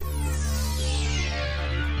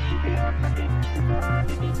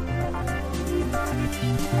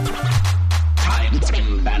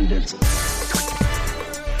Time Bandits.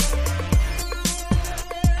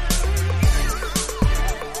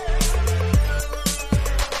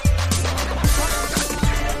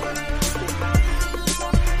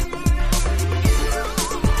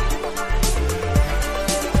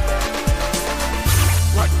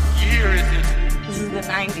 What year is it? This is the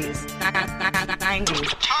 90s. 90s.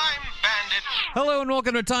 Time Bandit. Hello and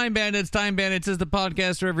welcome to Time Bandits. Time Bandits is the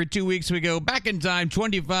podcast where every 2 weeks we go back in time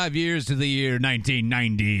 25 years to the year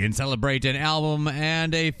 1990 and celebrate an album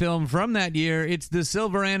and a film from that year. It's the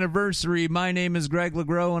silver anniversary. My name is Greg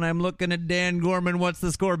LeGros and I'm looking at Dan Gorman. What's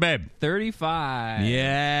the score, babe? 35.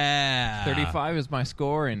 Yeah. 35 is my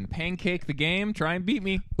score, and Pancake the Game. Try and beat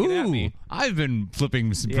me. Get at me. I've been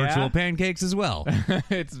flipping some Yeah? virtual pancakes as well.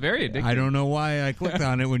 It's very addictive. I don't know why I clicked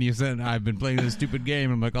on it when you said I've been playing this stupid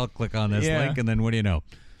game. I'm like, I'll click on this Yeah. link, and then what do you know?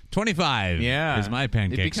 25 Yeah. is my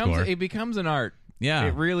pancake score. It becomes an art. Yeah.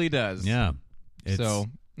 It really does. Yeah. So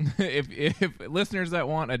if listeners that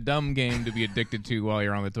want a dumb game to be addicted to while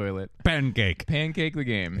you're on the toilet, Pancake. Pancake the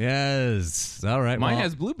Game. Yes. All right. Mine well,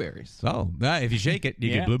 has blueberries. Oh, if you shake it, you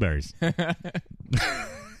Yeah. get blueberries.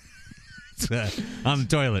 On the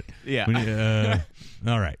toilet. Yeah. When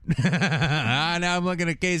you, all right. Now I'm looking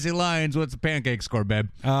at Casey Lyons. What's the pancake score, babe?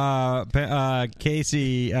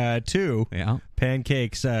 Casey 2. Yeah.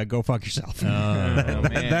 Pancakes, go fuck yourself. man.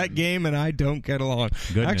 That game and I don't get along.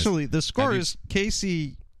 Goodness. Actually, the score Have you- is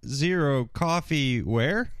Casey 0 coffee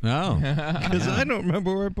where? Oh. Because I don't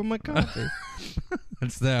remember where I put my coffee.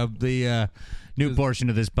 That's the new portion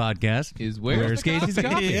of this podcast. Is where's the Casey's coffee?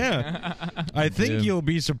 coffee? Yeah. I think Yeah. you'll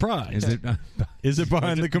be surprised. Is it? Is it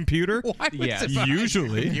behind the computer? Why was Yes. it behind the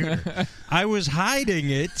Usually. computer? I was hiding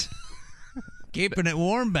it Keeping it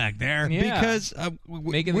warm back there. Yeah. because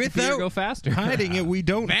Making the computer without go faster. hiding it, we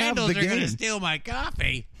don't Vandals have the are going to game. steal my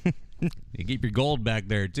coffee. You keep your gold back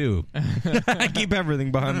there, too. I keep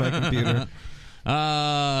everything behind my computer.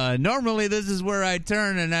 Normally, this is where I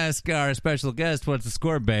turn and ask our special guest, what's the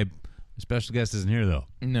score, babe? The special guest isn't here, though.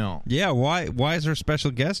 No. Yeah, why is our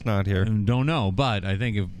special guest not here? Don't know, but I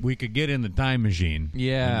think if we could get in the time machine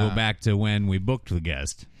Yeah. and go back to when we booked the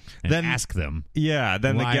guest and Then- ask them, Yeah,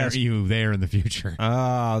 then why the guest. are you there in the future?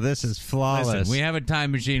 Oh, this is flawless. Listen, we have a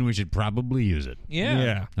time machine. We should probably use it.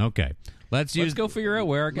 Yeah. Yeah. Okay. Let's Let's go figure out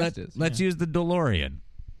where our guest is. Let's use the DeLorean.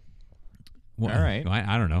 Well, All right.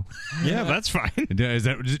 I don't know. Yeah, that's fine. Do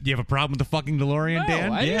you have a problem with the fucking DeLorean, No,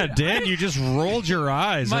 Dan? I- Yeah, Dan, you just rolled your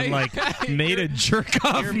eyes My- and made a jerk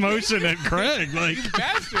off motion at Craig, like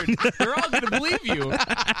Bastard. They're all going to believe you.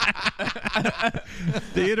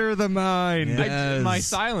 theater of the mind. Yeah. My Yes.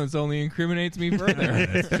 silence only incriminates me further.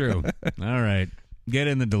 That's true. All right. Get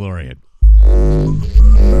in the DeLorean.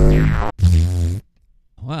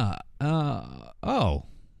 Wow. Oh.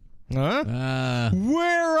 Huh?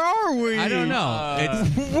 Where are we? I don't know. It's,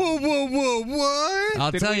 Whoa, what?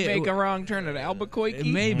 I'll Did tell we you. make a wrong turn at Albuquerque?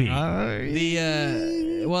 Maybe. At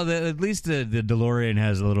least the DeLorean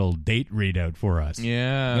has a little date readout for us.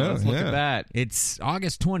 Yeah, Oh, let's look yeah. at that. It's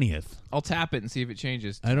August 20th. I'll tap it and see if it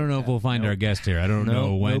changes. I don't know if we'll find our guest here. I don't No, know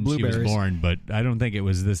no when she was blueberries. born, but I don't think it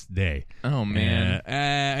was this day. Oh, man.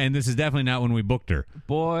 And this is definitely not when we booked her.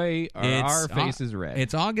 Boy, our It's face is red.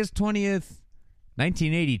 It's August 20th,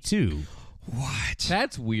 1982. What?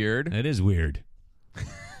 That's weird. That is weird.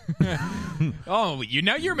 Oh,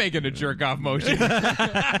 now you're making a jerk off motion.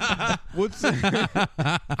 What's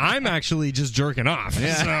I'm actually just jerking off. So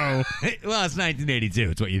Well, it's 1982.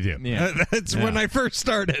 It's what you do. Yeah. that's when I first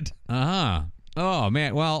started. Uh-huh. Oh,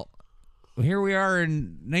 man. Well, here we are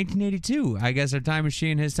in 1982. I guess our time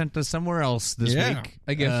machine has sent us somewhere else this Yeah. week.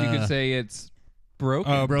 I guess you could say it's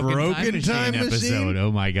broken. Broken time machine? episode.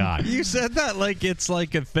 Oh, my God. You said that like it's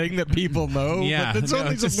like a thing that people know. Yeah, but that's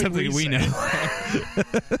only it's just something we we say.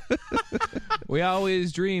 know. We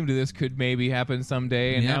always dreamed this could maybe happen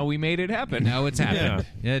someday, and Yep. now we made it happen. Now it's happened.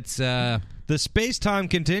 It's The space-time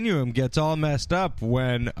continuum gets all messed up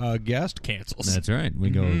when a guest cancels. That's right. We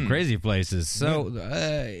go crazy places. So,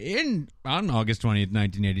 on August 20th,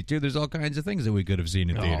 1982, there's all kinds of things that we could have seen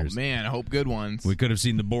in Oh, theaters. man, I hope good ones. We could have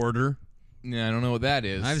seen The Border. Yeah, I don't know what that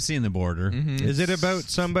is. I've seen The Border. Is it about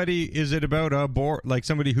somebody? Is it about like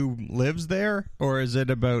somebody who lives there, or is it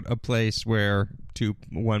about a place where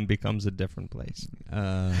one becomes a different place?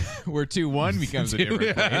 Where 2-1 becomes a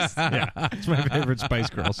different place. Yeah, it's my favorite Spice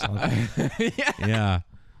Girls song. Yeah.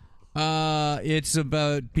 It's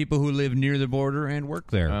about people who live near the border and work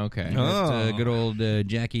there. Okay. It's, good old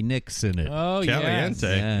Jackie Nix in it. Oh, Caliente.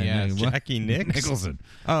 yes. Yeah, Yes. what? Jackie Nix. Nicholson.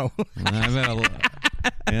 Oh, I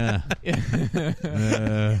Yeah.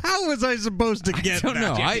 How was I supposed to get don't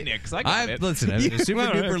know. that? Nix, I got it. Listen, I've had a super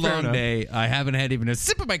Well, duper fair long enough. day. I haven't had even a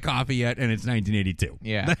sip of my coffee yet, and it's 1982.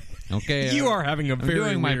 Yeah. Okay. You are having a I'm very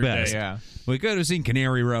doing my weird best. day. Yeah. We could have seen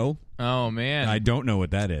Canary Row. Oh man. I don't know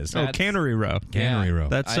what that is. Oh, Cannery Row. Canary yeah. Row.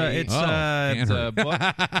 That's It's Cannery. a book.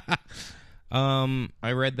 um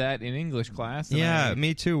I read that in English class. and yeah,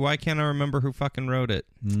 me too. Why can't I remember who fucking wrote it?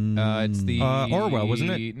 it's the Orwell,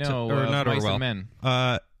 wasn't it? No, Or not Mice and Orwell. Men.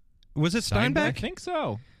 Was it I Steinbeck? think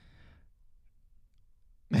so.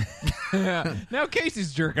 Now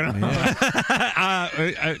Casey's jerking off.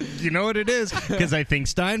 You know what it is? Because I think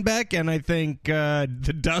Steinbeck and I think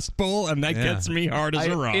the Dust Bowl, and that gets me hard as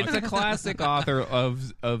a rock. It's a classic author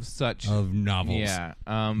of such. Of novels. Yeah.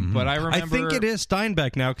 But I remember. I think it is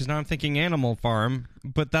Steinbeck now because now I'm thinking Animal Farm,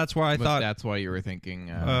 but that's why I But thought that's why you were thinking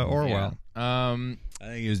Orwell. Yeah. I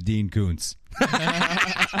think it was Dean Koontz.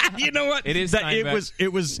 You know what? It is That, Steinbeck.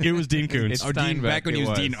 it was Dean Koontz It's Oh, Dean, Steinbeck, back when he it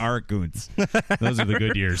was Dean was. R. Koontz. Those are the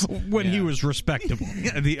good years. when he was respectable.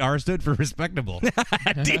 The R stood for respectable.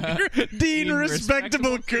 Dean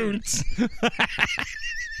Respectable Koontz.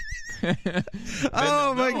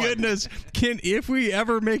 Oh my goodness! If we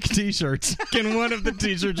ever make T-shirts, can one of the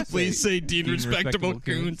T-shirts please say Dean Respectable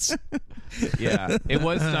Koontz? Yeah, it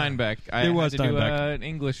was Steinbeck. I It was had to do Steinbeck. an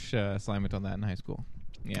English assignment on that in high school.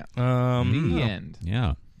 Yeah. The end.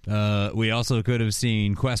 Yeah. We also could have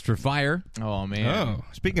seen Quest for Fire. Oh man. Oh,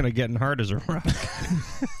 speaking of getting hard as a rock,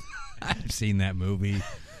 I've seen that movie.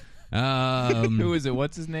 Who is it?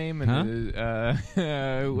 What's his name? Huh?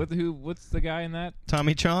 And what's the guy in that?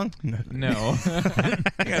 Tommy Chong. No.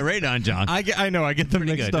 Yeah, right on, John. I know. I get them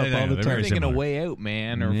Pretty mixed good. up I know, all the they're time. very Thinking of similar. Way Out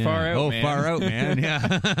Man or Yeah. Far Out Man. Far Out Man.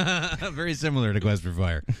 Yeah. Very similar to Quest for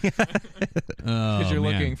Fire. Because you're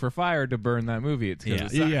looking for fire to burn that movie. It's 'cause Yeah.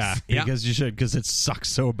 it sucks. Yeah, Yeah. because you should, because it sucks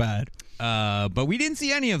so bad. But we didn't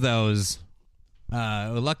see any of those.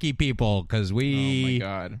 Lucky people, because Oh my we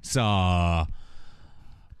god. saw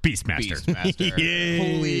Beastmaster. Beastmaster.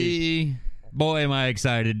 Holy boy, am I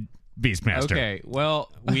excited! Beastmaster. Okay.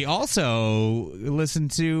 Well, We also listened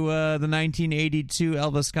to the 1982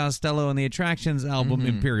 Elvis Costello and the Attractions album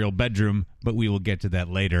Imperial Bedroom, but we will get to that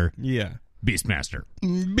later. Yeah. Beastmaster.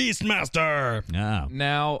 Beastmaster. Oh.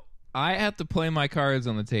 now I have to play my cards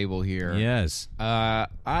on the table here. Yes. I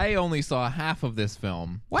only saw half of this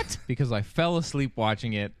film. What? Because I fell asleep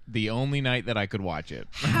watching it the only night that I could watch it.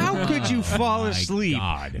 How could you fall my asleep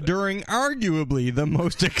God. during arguably the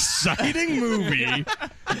most exciting movie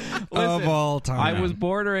of Listen, all time? I was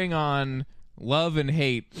bordering on love and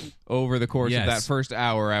hate over the course Yes. of that first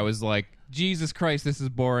hour. I was like, Jesus Christ, this is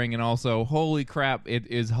boring, and also, holy crap, it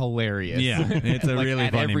is hilarious. Yeah, it's a Like, really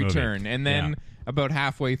at funny every movie. turn. And then Yeah. about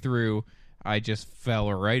halfway through, I just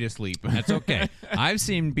fell right asleep. That's okay. I've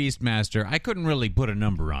seen Beastmaster. I couldn't really put a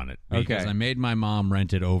number on it because Okay. I made my mom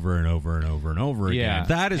rent it over and over and over and over Yeah. again.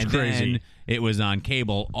 That is And crazy. then it was on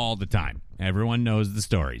cable all the time. Everyone knows the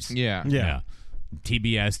stories. Yeah. Yeah.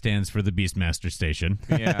 TBS stands for the Beastmaster Station.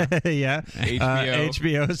 Yeah. Yeah. HBO.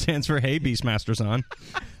 HBO stands for Hey Beastmaster's on.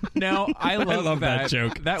 Now, I love that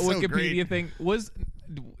joke. That So Wikipedia great. thing was...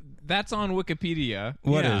 That's on Wikipedia.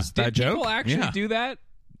 What Yeah. is Did that joke? people actually Yeah. do that?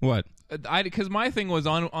 What? Because my thing was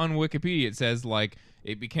on Wikipedia. It says like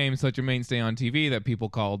it became such a mainstay on TV that people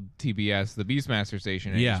called TBS the Beastmaster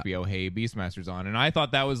station and Yeah. HBO Hey Beastmaster's on, and I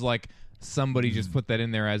thought that was like somebody just put that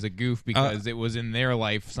in there as a goof because it was in their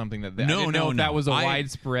life something that I didn't know if that was a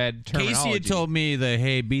widespread terminology. Casey had told me the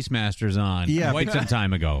Hey Beastmaster's on Yeah, quite some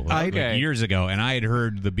time ago, like Okay. years ago, and I had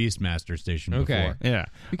heard the Beastmaster station Okay. before. Yeah,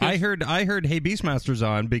 I heard Hey Beastmaster's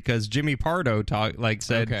on because Jimmy Pardo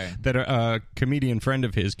said Okay. that a comedian friend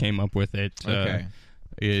of his came up with it Okay.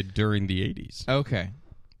 during the 80s. Okay.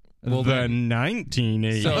 Well, the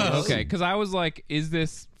 1980s. So okay, because I was like, is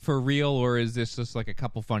this for real or is this just like a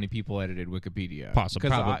couple funny people edited Wikipedia? Possibly.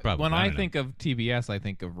 'Cause Probably. When I I don't think of TBS, I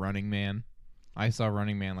think of Running Man. I saw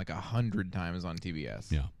Running Man like 100 times on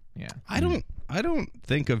TBS. Yeah. Yeah. I don't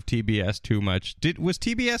think of TBS too much. Was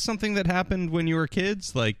TBS something that happened when you were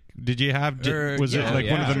kids? Like, did you have? Was it yeah, like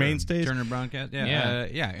one of the sure. mainstays? Turner Broadcast, Yeah.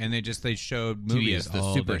 and they showed movies. TBS, the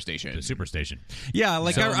all Superstation. the Superstation. Yeah,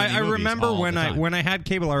 like So many I movies remember all when the time. I had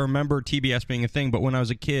cable, I remember TBS being a thing. But when I was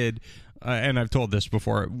a kid, and I've told this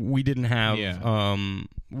before, we didn't have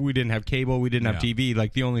we didn't have cable, we didn't have Yeah. TV.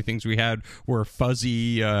 Like the only things we had were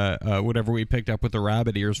fuzzy whatever we picked up with the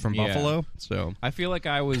rabbit ears from Yeah. Buffalo. So I feel like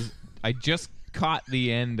I just caught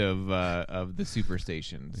the end of the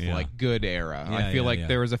Superstations, Yeah. like good era. Yeah, I feel yeah, like yeah.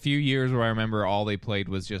 there was a few years where I remember all they played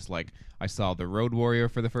was just like I saw the Road Warrior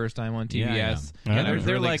for the first time on TBS. Yeah. And I was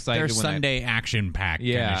They're really like excited their when Sunday action pack kind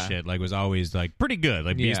Yeah. of shit. Like was always like pretty good.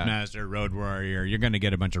 Like Yeah. Beastmaster, Road Warrior. You're gonna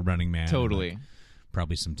get a bunch of Running Man. Totally. and, like,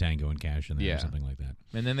 probably some Tango and Cash in there Yeah. or something like that.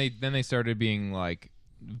 And then they started being like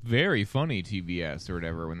very funny TBS or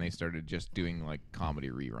whatever when they started just doing like comedy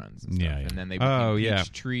reruns and stuff. Yeah, yeah. And then they became yeah.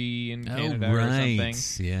 Peachtree in Canada or something.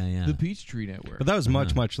 Yeah, yeah. The Peachtree Network. But that was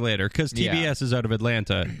much later because Yeah. TBS is out of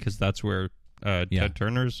Atlanta because that's where Ted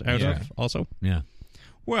Turner's out Yeah. of also. yeah.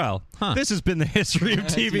 Well, this has been the history of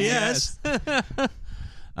TBS.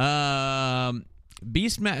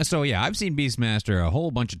 Beastmaster. So yeah, I've seen Beastmaster a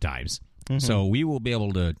whole bunch of times. So we will be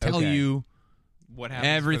able to tell Okay. you What happens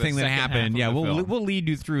everything for the that second half happened. of Yeah, the we'll film. we'll lead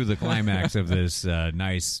you through the climax of this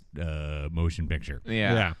nice motion picture.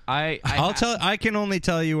 Yeah. Yeah. I'll I can only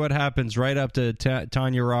tell you what happens right up to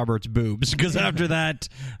Tanya Roberts' boobs because after that,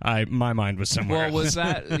 my mind was somewhere. Well, was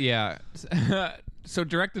else. that yeah? So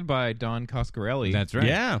directed by Don Coscarelli. That's right.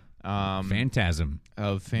 Yeah. Phantasm.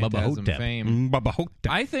 Of Bubba Phantasm Hotep. fame. Bubba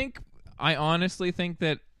Hotep. I honestly think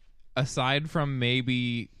that aside from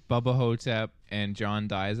maybe Bubba Hotep and John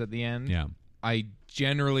dies at the end, Yeah. I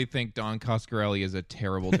generally think Don Coscarelli is a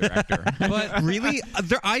terrible director. But really,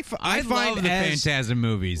 I I find love the as, Phantasm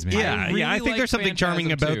movies, man. Yeah, really I think like there's something charming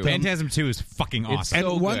Phantasm about too. them. Phantasm 2 is fucking It's awesome. And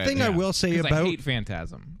so one good. thing I Yeah. will say 'Cause about I hate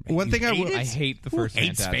Phantasm. one thing I will I hate the first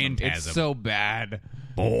hates Phantasm. Phantasm? It's so bad.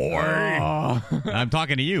 Boy. I'm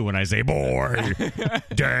talking to you when I say boy.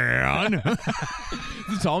 Dan. Is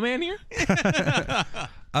the tall man here?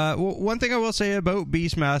 one thing I will say about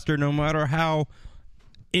Beastmaster, no matter how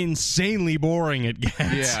insanely boring it gets.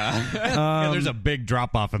 Yeah. There's a big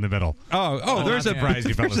drop off in the middle. Oh, there's I'm surprised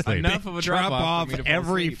you fell there's asleep. Enough of a drop drop-off off for me to fall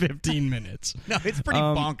every asleep. 15 minutes. No, it's pretty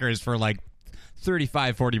bonkers for like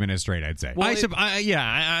 35, 40 minutes straight, I'd say. Well, I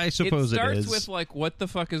it suppose it starts is. with like what the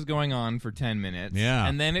fuck is going on for 10 minutes. Yeah.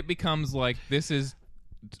 And then it becomes like this is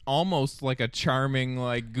almost like a charming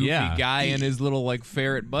like goofy Yeah. guy in his little like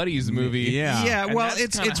ferret buddies movie. Yeah. Yeah, And well, that's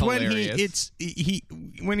it's kinda when hilarious.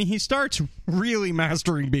 when he starts really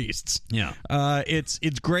mastering beasts. Yeah.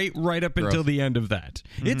 It's great right up until the end of that.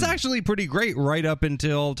 It's actually pretty great right up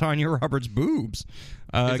until Tanya Roberts' boobs,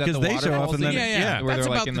 that because the they show waterfall up and scene? then Yeah. Where That's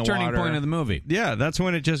they're, like, about in the the turning water. point of the movie. yeah, that's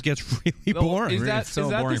when it just gets really Oh, boring. Is that, It's so is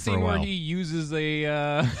that boring the for a scene where while. he uses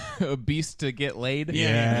a beast to get laid?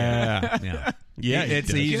 Yeah. Yeah. Yeah, it's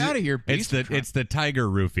it does. Get out of here, It's beast. the tiger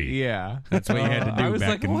roofie. Yeah. That's what you had to do I was back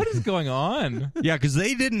like, in- what is going on? Yeah, because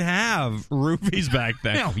they didn't have roofies back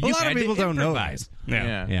then. No, a you lot had of to people don't know that. improvise.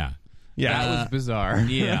 Yeah. Yeah. Yeah. That was bizarre.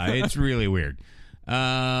 Yeah, it's really weird.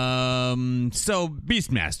 So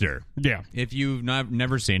Beastmaster. Yeah. If you've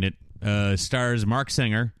never seen it, stars Mark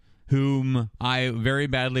Singer, whom I very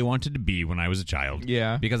badly wanted to be when I was a child.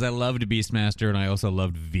 Yeah. Because I loved Beastmaster and I also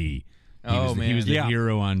loved V. He Oh, was, man. He was the Yeah.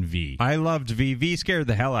 hero on V. I loved V. V scared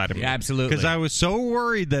the hell out of me. Yeah, absolutely. Because I was so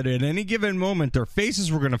worried that at any given moment their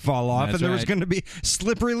faces were going to fall off That's and there was right. going to be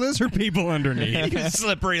slippery lizard people underneath.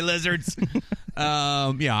 Slippery lizards.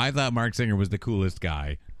 Yeah, I thought Mark Singer was the coolest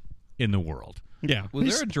guy in the world. Yeah.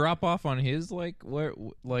 Was there a drop off on his like where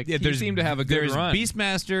like Yeah, he seemed to have a good there's run?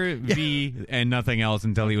 Beastmaster, V, and nothing else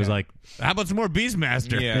until he was like, how about some more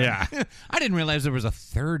Beastmaster? Yeah. Yeah. I didn't realize there was a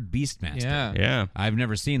third Beastmaster. Yeah. Yeah. I've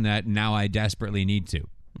never seen that. Now I desperately need to.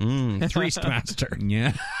 Threest Master.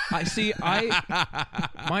 Yeah. I see.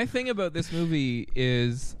 My thing about this movie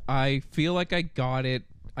is I feel like I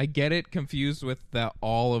get it confused with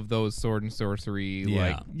all of those sword and sorcery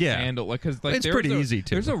Yeah. handle because like It's there's pretty a- easy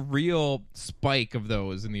to. There's a real spike of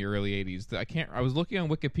those in the early '80s. I was looking on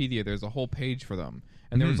Wikipedia. There's a whole page for them,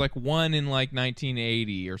 and there was like one in like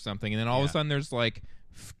 1980 or something, and then all of a sudden there's like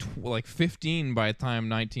 15 by the time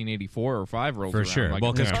 1984 or 5 rolls For around. sure. Like,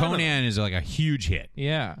 Well, because a ton of them. Conan is like a huge hit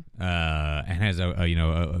Yeah. and has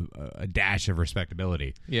a dash of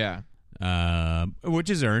respectability. Yeah. Which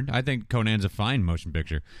is earned. I think Conan's a fine motion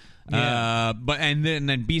picture. Yeah. But then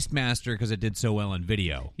Beastmaster, because it did so well in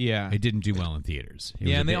video. Yeah. It didn't do well in theaters. It was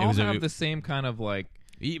Yeah, a and they bit- it all was a- have the same kind of like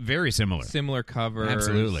very similar. similar covers.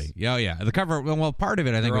 Absolutely. Yeah, yeah. The cover. Well, part of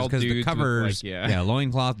it I think They're was all because the dudes with, covers. like,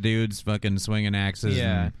 loincloth dudes, fucking swinging axes,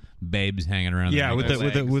 Yeah. and babes hanging around. Yeah, their with necks.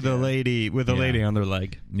 their a legs, lady on their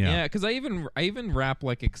leg. Yeah, because I even wrap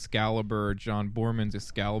like Excalibur, John Borman's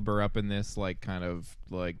Excalibur, up in this like kind of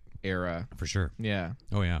like era. for sure. Yeah,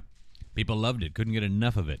 Oh yeah. People loved it. Couldn't get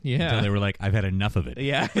enough of it. Yeah. Until they were like, I've had enough of it.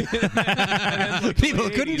 yeah. People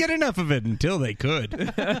couldn't get enough of it until they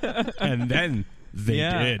could. And then They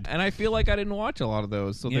did. And I feel like I didn't watch a lot of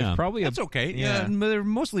those, so there's probably that's okay. Yeah. But they're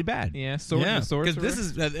mostly bad. Yeah, Sword and the Sorcerer. Because this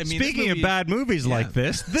is, I mean, Speaking this movie, of bad movies like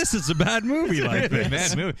this is a bad movie like this.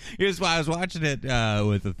 bad movie. Here's why I was watching it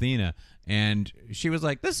with Athena, and she was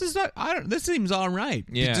like, "This is not. This seems all right."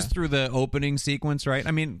 Yeah. Just through the opening sequence, right?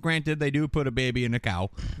 I mean, granted, they do put a baby in a cow.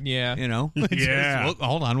 Yeah. You know. Yeah.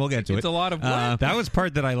 Hold on, we'll get to it. It's a lot of what? That was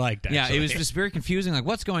part that I liked, actually. Yeah, it was just very confusing. Like,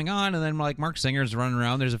 what's going on? And then, like, Mark Singer's running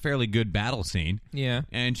around. There's a fairly good battle scene. Yeah.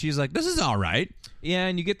 And she's like, "This is all right." Yeah,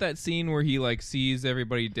 and you get that scene where he like sees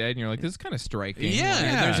everybody dead, and you're like, "This is kind of striking."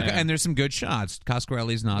 Yeah. And there's some good shots.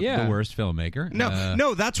 Coscarelli's not the worst filmmaker.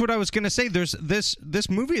 No, that's what I was going to say. There's this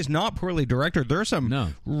movie is not poorly directed. There's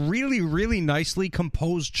some really, really nicely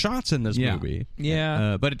composed shots in this movie.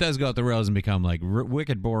 Yeah. But it does go off the rails and become like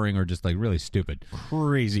wicked boring or just like really stupid.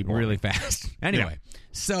 Crazy boring. Really fast. Anyway,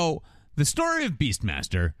 so the story of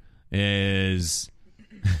Beastmaster is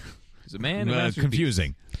He's a man who masters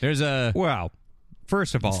confusing. There's a Well,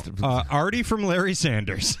 first of all, Artie from Larry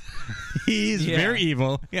Sanders. He's very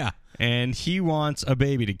evil. Yeah. And he wants a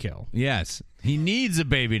baby to kill. Yes. He needs a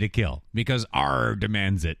baby to kill because R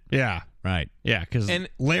demands it. Yeah. Right. Yeah, because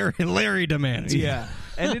Larry demands it. Yeah.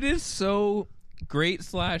 And it is so great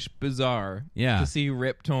 / bizarre to see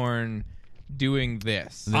Rip Torn doing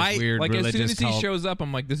this. Weird like as soon religious as he cult. shows up,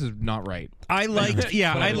 I'm like, this is not right. I liked Totally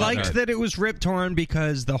not. that it was Rip Torn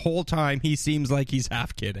because the whole time he seems like he's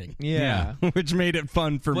half kidding. Yeah. Which made it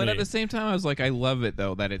fun for me. But at the same time, I was like, I love it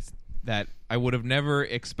though that I would have never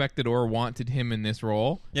expected or wanted him in this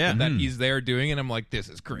role. Yeah. That he's there doing it. I'm like, this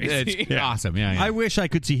is crazy. It's awesome. Yeah. I wish I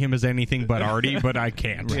could see him as anything but Artie, but I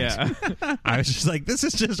can't. Yeah. I was just like, this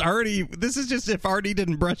is just Artie. This is just if Artie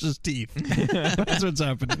didn't brush his teeth. That's what's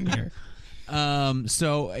happening here.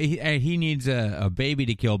 So he needs a baby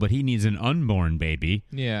to kill, but he needs an unborn baby.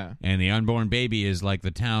 Yeah. And the unborn baby is like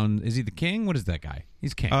the town. Is he the king? What is that guy?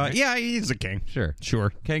 He's king. Right? Yeah, he's a king. Sure.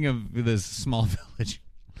 King of this small village.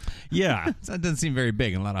 Yeah. That doesn't seem very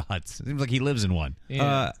big and a lot of huts. It seems like he lives in one.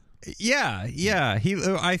 Yeah. Yeah.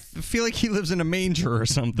 I feel like he lives in a manger or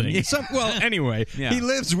something. Anyway, he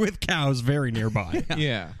lives with cows very nearby.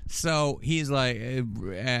 Yeah. So he's like,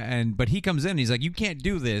 but he comes in. And he's like, you can't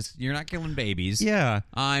do this. You're not killing babies. Yeah.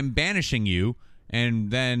 I'm banishing you.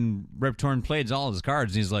 And then Rip Torn plays all of his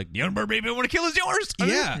cards, and he's like, "The unborn baby I want to kill is yours."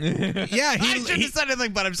 Yeah. Yeah. I shouldn't have said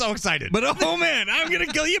anything, but I'm so excited. But oh man, I'm gonna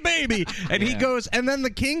kill your baby. And he goes, and then the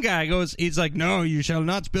king guy goes, he's like, no, you shall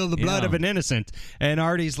not spill the blood of an innocent. And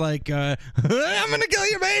Artie's like, I'm gonna kill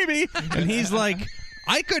your baby. And he's like,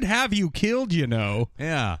 I could have you killed, you know.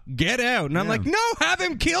 Yeah. Get out. And I'm like, no, have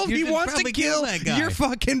him killed. You He should wants to probably kill kill that guy. your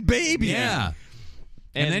fucking baby. Yeah.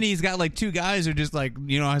 And then he's got like two guys who are just like,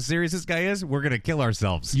 you know how serious this guy is? We're going to kill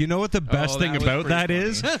ourselves. You know what the best thing that was about that pretty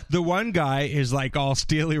is? The one guy is like all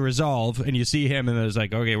steely resolve, and you see him, and there's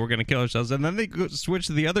like, okay, we're going to kill ourselves. And then they switch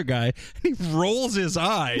to the other guy, and he rolls his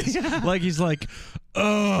eyes. Like he's like,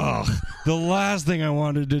 ugh, the last thing I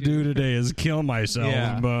wanted to do today is kill myself.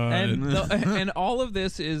 Yeah. But And all of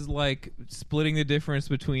this is like splitting the difference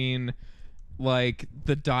between like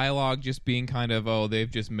the dialogue just being kind of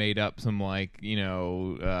they've just made up some like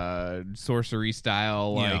sorcery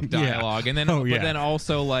style like dialogue and then but then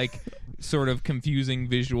also like sort of confusing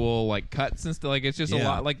visual like cuts and stuff. Like it's just a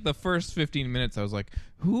lot. Like the first 15 minutes I was like,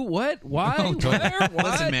 who, what, why, where, what?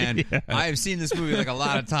 Listen, man, I've seen this movie like a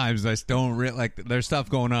lot of times. I just don't like there's stuff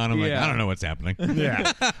going on. I'm like, I don't know what's happening.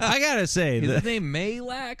 yeah, I gotta say, Is his name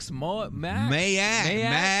Malax?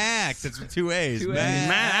 Max. It's with two A's.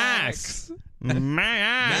 Max.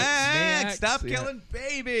 Stop killing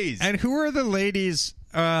babies. And who are the ladies?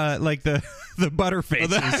 Like the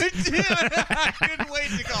butterfaces. I couldn't wait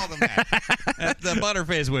to call them that. The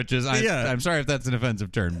butterface witches. I'm sorry if that's an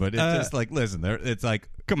offensive term, but it's just like, listen, it's like,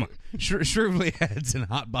 come on, shrivelly heads and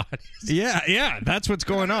hot bodies. Yeah, that's what's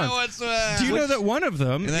going on. Do you know that one of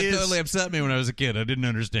them and that is... totally upset me when I was a kid. I didn't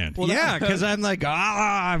understand. Well, yeah, because I'm like,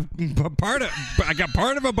 I got part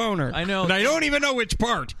of a boner. I know. And I don't even know which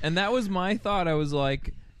part. And that was my thought. I was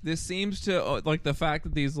like, this seems to like the fact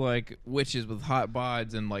that these like witches with hot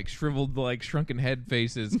bods and like shriveled like shrunken head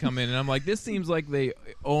faces come in, and I'm like, this seems like this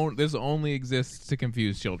only exists to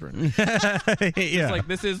confuse children. It's like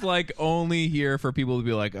this is like only here for people to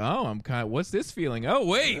be like, oh, what's this feeling? Oh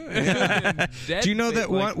wait, do you know that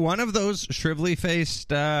one of those shrivelly faced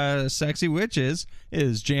sexy witches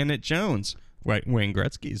is Janet Jones, Wayne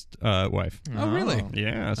Gretzky's wife? Oh, really?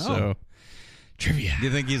 Yeah. So. Trivia. Do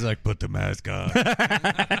you think he's like, put the mask on?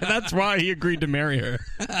 That's why he agreed to marry her.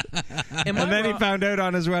 And then he found out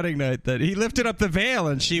on his wedding night that he lifted up the veil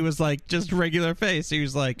and she was like just regular face. He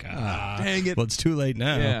was like, dang it. Well, it's too late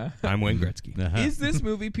now. Yeah. I'm Wayne Gretzky. Is this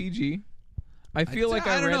movie PG? I feel like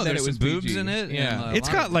I don't read know. that There's it was some boobs PG. in it. Yeah. and, It's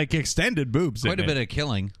got like extended boobs quite in a bit it. of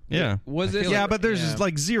killing. Yeah. Was it? Yeah, but there's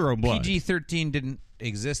like zero blood. PG-13 didn't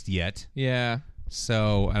exist yet, Yeah.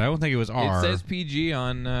 so I don't think it was R. It says PG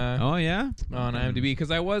on oh yeah, on IMDb because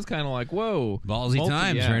I was kind of like, whoa, ballsy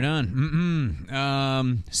times, yeah. right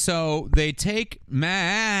on. So they take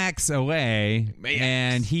Max away,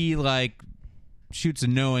 and he like shoots a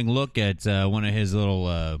knowing look at one of his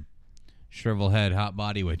little shrivel head hot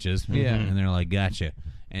body witches. Yeah. and they're like, "Gotcha."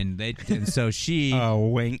 And so she,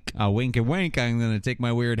 Wink. wink and wink. I'm going to take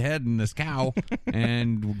my weird head and this cow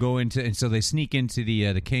and go into. And so they sneak into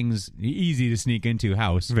the king's easy to sneak into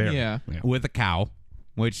house. Very. Yeah. With a cow,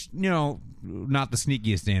 which not the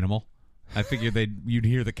sneakiest animal. I figured you'd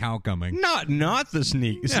hear the cow coming. Not the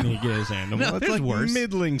sneakiest animal. No, It's there's like worse.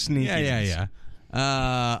 middling sneaky. Yeah.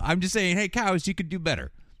 I'm just saying, hey, cows, you could do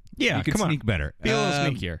better. Yeah, you could come on. sneak better. Be a little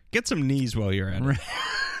sneakier. Get some knees while you're at it.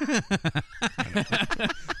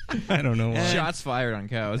 I don't know why. Shots fired on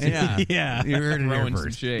cows. Yeah, Yeah. You heard it here Throwing some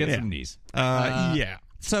first. shade. Get Yeah. some knees. Yeah.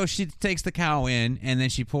 So she takes the cow in, and then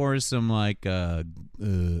she pours some like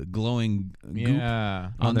glowing goop Yeah.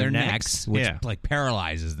 on their necks. necks, which Yeah. like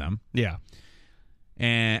paralyzes them, Yeah.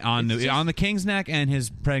 and on the king's neck and his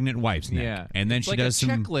pregnant wife's neck. Yeah. And then It's she like does a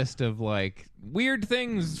some. checklist of like weird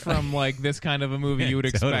things from like this kind of a movie you would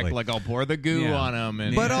expect. Totally. Like I'll pour the goo Yeah. on them,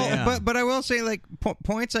 and But Yeah. but I will say like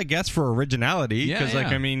points I guess for originality Yeah, because like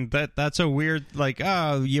yeah. I mean that's a weird like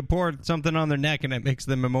you poured something on their neck and it makes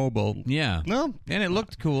them immobile. Yeah. No. And it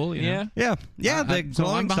looked cool. You know? yeah. Yeah. The So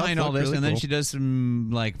glowing I'm behind stuff all looked this, really and then cool. she does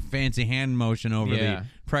some like fancy hand motion over Yeah. the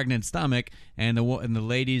pregnant stomach, and the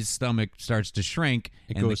lady's stomach starts to shrink,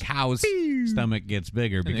 and goes, the cow's stomach gets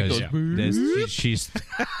bigger it because goes, she's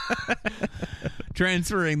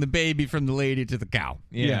transferring the baby from the lady to the cow.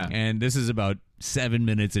 Yeah. And this is about 7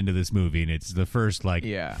 minutes into this movie, and it's the first like,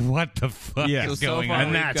 Yeah. what the fuck Yeah. is So going far on?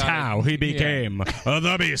 and we've that's got how it. he Yeah. became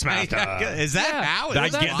the Beastmaster. Is that how?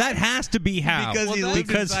 That has to be how Because he lives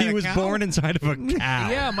because inside he a was cow? born inside of a cow.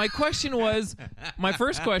 Yeah, my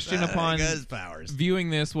first question upon powers. viewing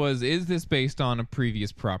this was, is this based on a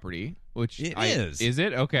previous property? Which It I- is. Is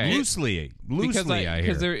it? Okay. Loosely, Because I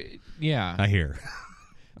hear. there, yeah. I hear.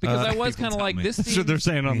 Because I was people kind of tell like me. this. That's what they're Seems,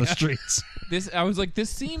 saying on the streets. I was like, this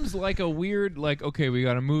seems like a weird, like, okay, we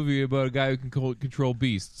got a movie about a guy who can control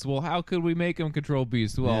beasts. Well, how could we make him control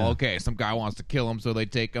beasts? Well, Yeah. okay, some guy wants to kill him, so they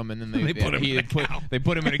take him and then they put him in a cow. They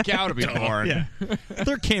put him in a cow to be born. Yeah.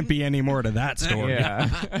 There can't be any more to that story. Yeah.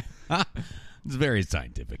 It's very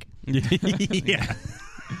scientific. Yeah.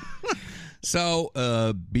 So,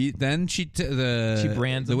 then she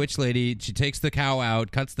brands the him. witch lady. She takes the cow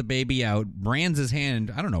out, cuts the baby out, brands his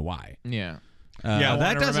hand. I don't know why. Yeah. Yeah, I that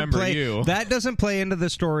wanna doesn't remember play. you. That doesn't play into the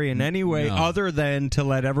story in any way, No. other than to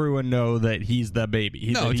let everyone know that he's the baby.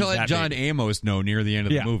 No, that he's to let that John baby. Amos know near the end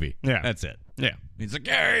of Yeah. the movie. Yeah. That's it. Yeah, He's like,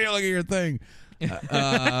 "Hey, look at your thing."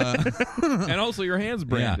 And also your hand's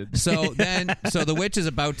branded. Yeah. So the witch is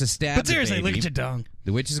about to stab. but seriously, the baby. look at your dong.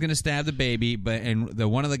 The witch is going to stab the baby, and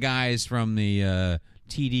one of the guys from the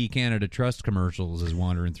TD Canada Trust commercials is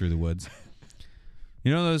wandering through the woods.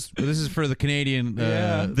 You know those? This is for the Canadian.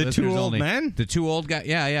 The two listeners old only. men? The two old guys.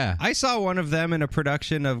 Yeah. I saw one of them in a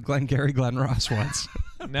production of Glengarry Glen Ross once.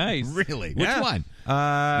 Nice. Really? Which Yeah. one?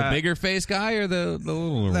 The bigger face guy or the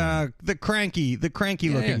little one? The cranky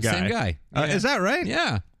looking guy. Same guy. Is that right?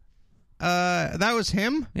 Yeah. That was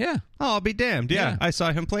him. Yeah. Oh, I'll be damned. Yeah, Yeah. I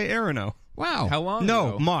saw him play Arano. Wow. How long No,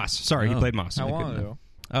 ago? Moss. Sorry, he Oh. played Moss. How long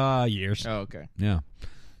ago? Years. Oh, okay. Yeah.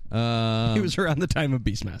 He was around the time of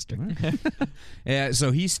Beastmaster. Yeah,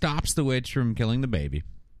 so he stops the witch from killing the baby.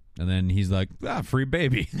 And then he's like, free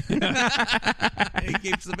baby. He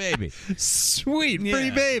keeps the baby. Sweet, free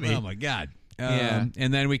Yeah. baby. Oh, my God. Yeah.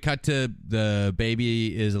 And then we cut to the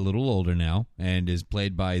baby is a little older now and is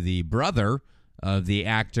played by the brother of the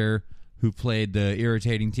actor who played the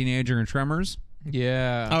irritating teenager in Tremors.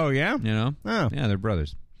 Yeah. Oh, yeah? You know? Oh. Yeah, they're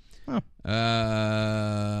brothers. Oh.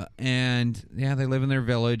 And yeah, they live in their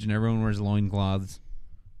village, and everyone wears loincloths.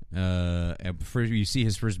 And first, you see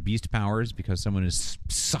his first beast powers because someone is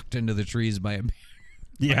sucked into the trees by a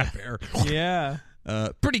Yeah. bear. Yeah.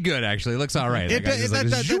 Pretty good, actually. It looks all right. It, That guy's just like,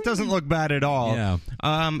 that doesn't look bad at all. Yeah.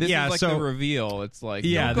 This yeah, is like so the reveal. It's like,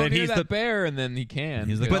 Yeah, don't go that near he's that the- bear, and then he can.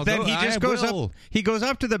 He's like, but I'll then go- he just I goes will. up. He goes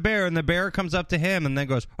up to the bear, and the bear comes up to him, and then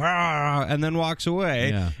goes "Arr," and then walks away.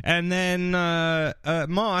 Yeah. And then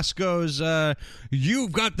Moss goes,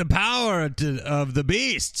 "You've got the power of the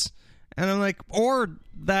beasts." And I'm like, or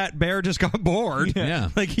that bear just got bored. Yeah.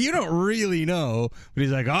 Like you don't really know, but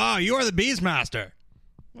he's like, "Oh, you are the Beastmaster."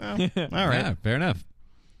 Well, all right. Yeah, fair enough.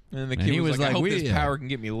 and the And kid he was was like, I like, hope we- this power can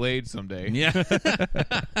get me laid someday. Yeah.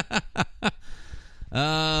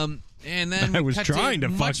 And then I was cut trying to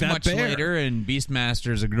fuck much, that much bear. later, and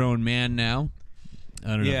Beastmaster's a grown man now. I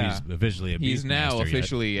don't know if he's officially a Beastmaster He's now yet.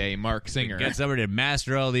 officially a Mark Singer. Get somebody to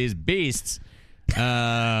master all these beasts.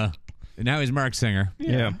 Now he's Mark Singer.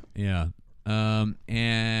 Yeah. Yeah.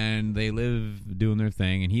 And they live doing their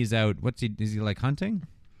thing, and he's out. Is he like hunting?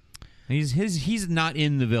 He's not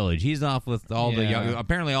in the village. He's off with all the young.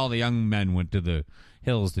 Apparently, all the young men went to the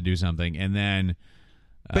hills to do something, and then.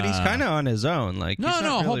 But he's kind of on his own. Like No,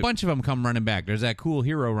 a whole bunch of them come running back. There's that cool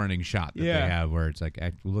hero running shot that they have where it's like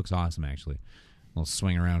it looks awesome actually. A little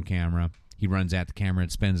swing around camera. He runs at the camera,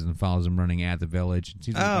 it spins and follows him running at the village. It's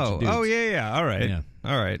a bunch of dudes. yeah. All right. Yeah.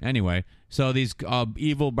 All right. Anyway, so these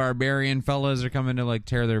evil barbarian fellas are coming to like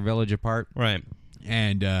tear their village apart. Right.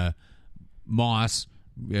 And Moss,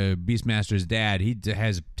 Beastmaster's dad, he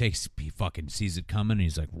fucking sees it coming. And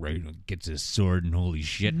he's like, gets his sword and holy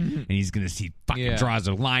shit, and he's gonna draws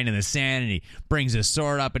a line in the sand, and he brings his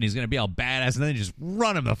sword up, and he's gonna be all badass, and then just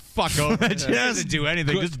run him the fuck over. Just doesn't do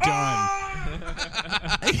anything, just done.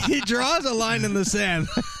 He draws a line in the sand,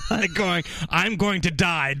 like going, "I'm going to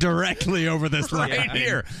die directly over this line Right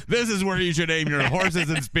here. This is where you should aim your horses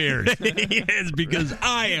and spears. Yes, because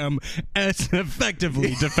I am as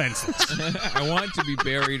effectively defenseless. I want to be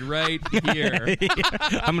buried right here.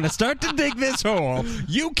 I'm going to start to dig this hole.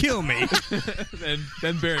 You kill me,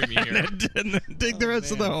 then bury me here. and then dig the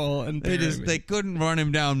rest of the hole. And They couldn't run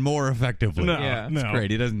him down more effectively. No, Yeah. no. It's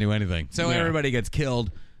great. He doesn't do anything. So No. everybody gets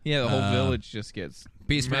killed. Yeah, the whole village just gets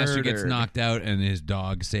Beastmaster gets murdered. knocked out, and his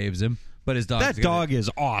dog saves him. But his dog That dog is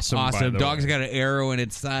awesome. by awesome. the Dog's way. got an arrow in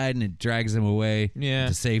its side, and it drags him away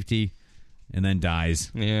to safety, and then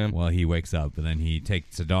dies. Yeah. Well, he wakes up, and then he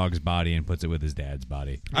takes the dog's body and puts it with his dad's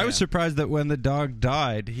body. I was surprised that when the dog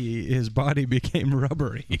died, his body became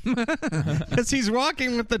rubbery. Because he's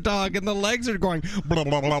walking with the dog, and the legs are going blah,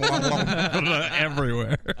 blah, blah, blah, blah,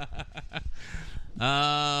 everywhere.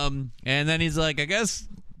 And then he's like, I guess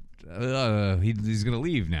he's going to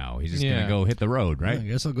leave now. He's just going to go hit the road, right? I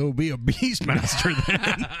guess I'll go be a Beastmaster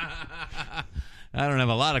then. I don't have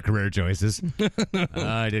a lot of career choices.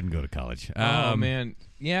 I didn't go to college. Oh man,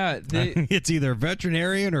 yeah. It's either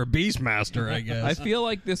veterinarian or Beastmaster, I guess. I feel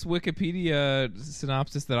like this Wikipedia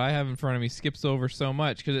synopsis that I have in front of me skips over so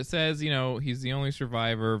much because it says, he's the only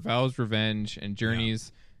survivor, vows revenge, and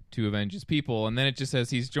journeys to avenge his people. And then it just says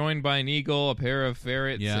he's joined by an eagle, a pair of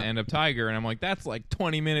ferrets, and a tiger. And I'm like, that's like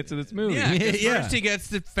 20 minutes of this movie. Yeah, 'cause first he gets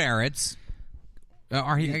the ferrets.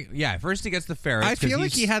 First he gets the ferrets. I feel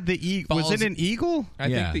like he had the eagle. Was it an eagle? I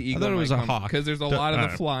think the eagle I thought it was a hawk. because there's a lot of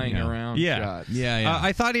the flying around shots. Yeah.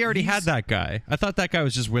 I thought he already had that guy. I thought that guy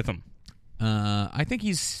was just with him. I think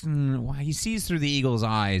he sees through the eagle's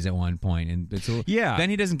eyes at one point, and then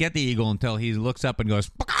he doesn't get the eagle until he looks up and goes.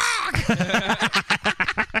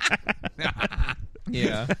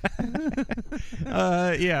 Yeah.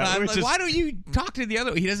 I'm like, why don't you talk to the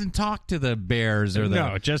other? He doesn't talk to the bears or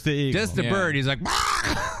the just the eagle. just the bird. He's like,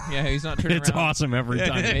 Yeah, he's not turning It's around. awesome every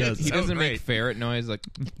time he does. He So doesn't great. make ferret noise like.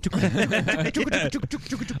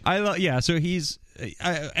 So he's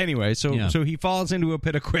anyway. So he falls into a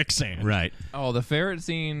pit of quicksand. right. Oh, the ferret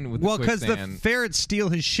scene with Well, the because the quicksand. ferrets steal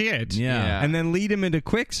his shit. Yeah. And then lead him into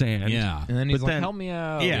quicksand. Yeah. And then he's But like, then- "Help me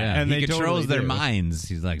out." Yeah. And he they controls totally their do. minds.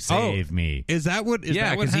 He's like, save me. Is that what? Is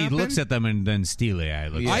that what because he happened? looks at them and then steely eye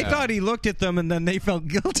looks. Yeah. I thought he looked at them and then they felt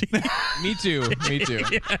guilty. Me too. Me too.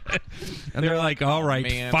 And they're like, "All right,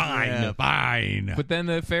 man, fine, fine." But then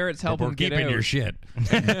the ferrets help We're him get keeping out. your shit.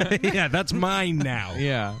 Yeah, that's mine now.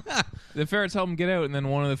 Yeah. The ferrets help him get out, and then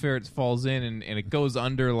one of the ferrets falls in, and it goes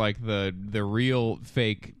under like the real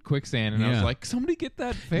fake quicksand. And I was Yeah. like, somebody get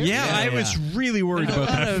that ferret. Yeah, I was really worried about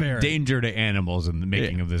that ferret. Danger to animals in the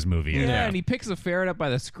making of this movie. Yeah, and he picks a ferret up by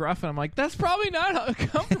the scruff, and I'm like, that's probably not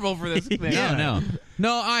comfortable for this thing. No.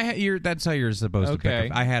 That's how you're supposed to Okay.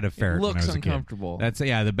 pick. I had a ferret. looks when I was uncomfortable. A kid. That's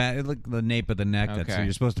the nape of the neck. That's Okay.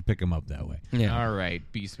 you're supposed to pick them up that way. Yeah. All right,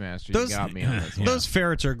 Beastmaster, Those- you got me on this one. Those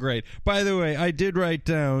ferrets are great. By the way, I did write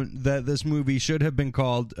down that this movie should have been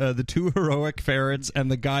called The Two Heroic Ferrets and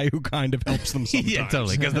the Guy Who Kind of Helps Them Sometimes. Yeah,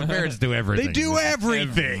 totally. Because the ferrets do everything. They do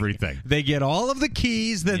everything. Everything. They get all of the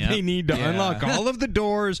keys that Yep. they need to Yeah. unlock all of the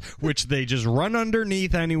doors, which they just run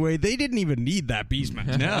underneath anyway. They didn't even need that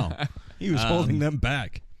Beastmaster. No. He was holding them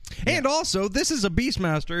back. And also, this is a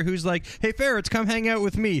Beastmaster who's like, "Hey, ferrets, come hang out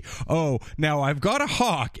with me. Oh, now I've got a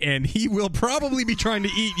hawk, and he will probably be trying to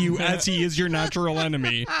eat you as he is your natural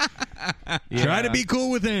enemy. Try to be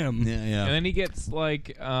cool with him." Yeah. And then he gets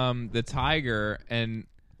like the tiger, and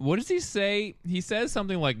what does he say? He says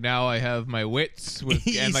something like, "Now I have my wits,"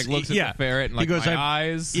 and like looks at the ferret and like He goes, my "I've-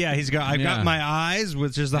 eyes. Yeah, I've got my eyes,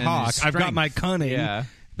 which is the And hawk. his I've got my strength. cunning. Yeah.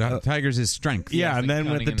 The tiger's his strength. Yeah, it's and like then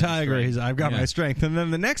with cunning the and then tiger, strength. he's I've got my strength. And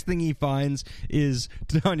then the next thing he finds is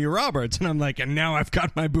Tanya Roberts, and I'm like, and now I've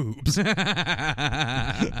got my boobs. But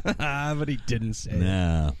he didn't say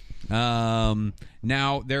it. No.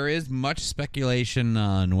 Now, there is much speculation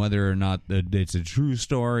on whether or not it's a true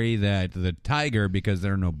story that the tiger, because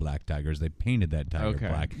there are no black tigers, they painted that tiger Okay.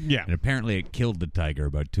 black. Yeah. And apparently it killed the tiger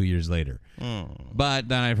about 2 years later. But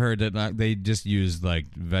then I've heard that they just used like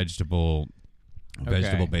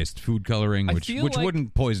vegetable-based food coloring, I which feel like-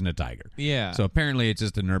 wouldn't poison a tiger. Yeah. So apparently it's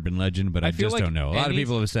just an urban legend, but I feel just like don't know. A lot of any-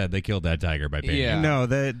 people have said they killed that tiger by painting Yeah. it. No,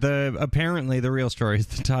 the apparently the real story is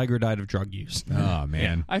the tiger died of drug use. Oh,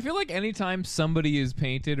 man. I feel like anytime somebody is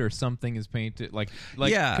painted or something is painted, like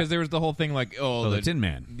Yeah. because there was the whole thing like The Tin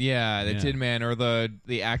Man. Yeah, the Yeah. Tin Man, or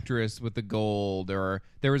the actress with the gold, or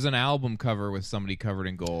there was an album cover with somebody covered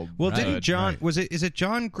in gold. Well, Right, didn't John right. is it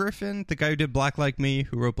John Griffin, the guy who did Black Like Me,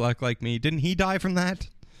 who wrote Black Like Me? Didn't he die from that?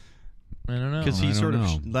 I don't know. Because I he don't sort know.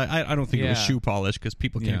 of I don't think it was Yeah. shoe polish because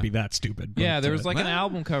people can't Yeah. be that stupid. Yeah, but, there was like an well-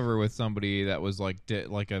 album cover with somebody that was like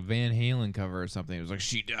like a Van Halen cover or something. It was like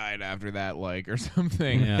she died after that, like, or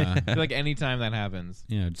something. Yeah. I feel like anytime that happens.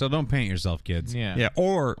 Yeah, so don't paint yourself, kids. Yeah. yeah,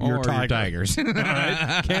 or your Or tiger. your tigers. All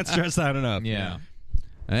right? Can't stress that enough. Yeah.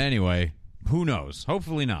 Anyway, who knows?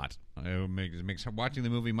 Hopefully not. It makes watching the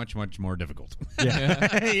movie much, much more difficult.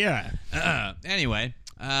 Yeah. Anyway,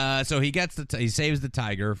 so he gets he saves the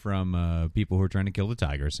tiger from people who are trying to kill the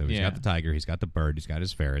tiger. So he's Yeah. got the tiger, he's got the bird, he's got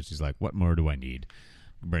his ferrets. He's like, what more do I need?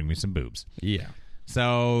 Bring me some boobs. Yeah.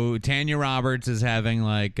 So Tanya Roberts is having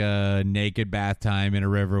like a naked bath time in a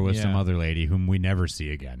river with some Yeah. other lady whom we never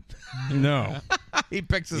see again. No. He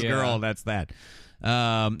picks his Yeah. girl. That's that.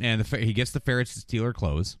 And he gets the ferrets to steal her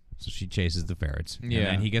clothes, so she chases the ferrets. Yeah. And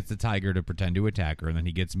then he gets the tiger to pretend to attack her, and then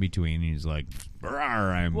he gets in between, and he's like,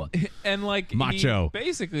 "Rawr, I'm." Well, and like Macho. he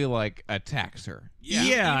basically like attacks her.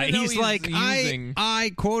 Yeah, Even though he's like, using-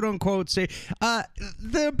 I quote unquote say,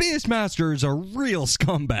 the Beastmaster is a real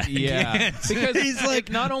scumbag. Yeah, because he's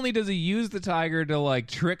like, not only does he use the tiger to like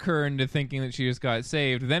trick her into thinking that she just got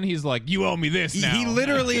saved, then he's like, "You owe me this now." he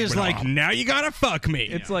literally is like, now you gotta fuck me.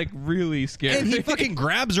 It's like really scary. And he fucking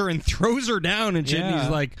grabs her and throws her down and shit. And Yeah.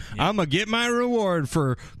 he's like, I'm gonna get my reward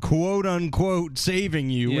for quote unquote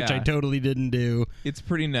saving you, which Yeah. I totally didn't do. It's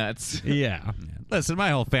pretty nuts. Yeah. Listen, my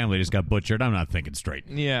whole family just got butchered. I'm not thinking straight.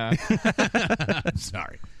 Yeah.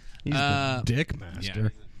 Sorry. He's the dick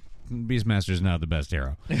master. Beastmaster's not the best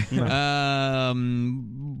hero.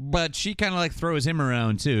 But she kind of like throws him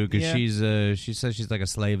around too, because Yeah. she says she's like a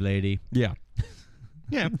slave lady. Yeah.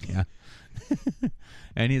 Yeah. Yeah.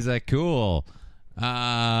 And he's like, cool.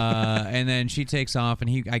 And then she takes off,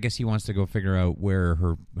 and I guess he wants to go figure out where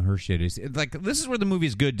her shit is. It's like, this is where the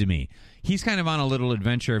movie's good to me. He's kind of on a little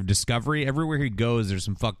adventure of discovery. Everywhere he goes, there's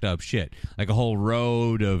some fucked up shit, like a whole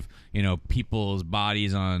road of people's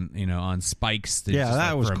bodies on spikes. That's Yeah, just, that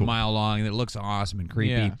like, was for cool. a mile long, and it looks awesome and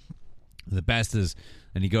creepy. Yeah. The best is,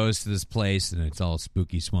 and he goes to this place, and it's all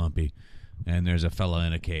spooky, swampy, and there's a fella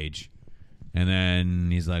in a cage. And then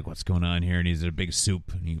he's like, what's going on here? And he's at a big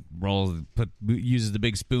soup. And he uses the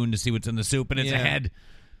big spoon to see what's in the soup. And it's a Yeah. head.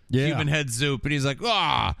 Yeah. Human head soup. And he's like,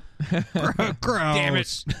 Gross. damn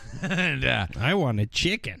it. And I wanted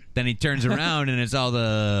chicken. then he turns around, and it's all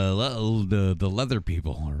the leather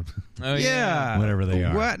people. Or Oh Yeah. Whatever they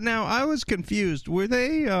are. What? Now, I was confused. Were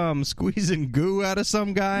they squeezing goo out of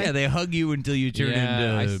some guy? Yeah, they hug you until you turn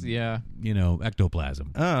into, yeah.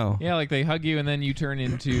 ectoplasm. Oh. Yeah, like they hug you and then you turn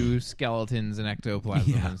into skeletons and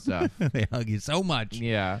ectoplasm and stuff. They hug you so much.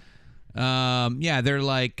 Yeah. They're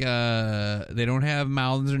like they don't have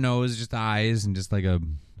mouths or nose, just eyes, and just like I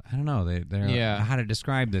don't know. They're Yeah. how to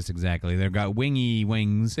describe this exactly. They've got wingy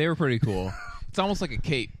wings. They were pretty cool. It's almost like a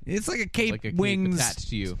cape. It's like a cape, Like a cape wings attached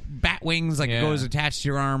to you. bat wings, like Yeah. it goes attached to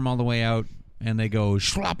your arm all the way out, and they go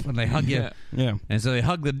schlop, and they hug you. Yeah. Yeah. And so they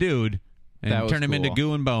hug the dude and That was turn him into cool.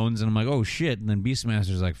 goo and bones. And I'm like, oh shit! And then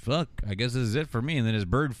Beastmaster's like, fuck, I guess this is it for me. And then his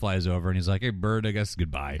bird flies over, and he's like, hey bird, I guess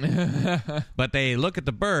goodbye. But they look at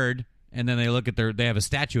the bird, and then they look at they have a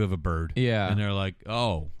statue of a bird. Yeah. And they're like,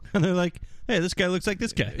 oh. And they're like, hey, this guy looks like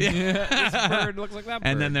this guy. This bird looks like that bird.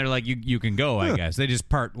 And then they're like, you can go, I guess. They just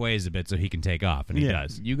part ways a bit so he can take off, and he Yeah.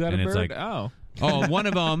 does. You got and a it's bird? like, Oh. oh, one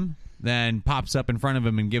of them then pops up in front of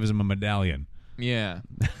him and gives him a medallion. Yeah.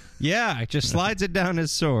 Yeah, it just slides it down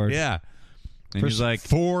his sword. Yeah. And For, he's like,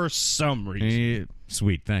 for some reason.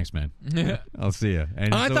 sweet, thanks, man. I'll see you.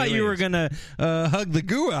 And I so thought he you were leaves. going to hug the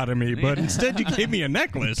goo out of me, but instead you gave me a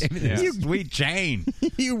necklace. You sweet chain.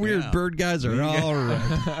 You weird Yeah. bird guys are all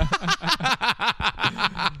right.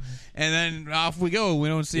 And then off we go. We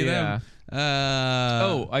don't see them.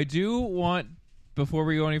 I do want before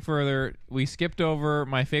we go any further, we skipped over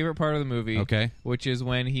my favorite part of the movie. Okay. Which is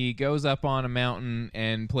when he goes up on a mountain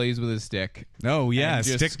and plays with his stick. Oh yeah, and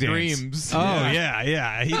just stick dance. screams. Oh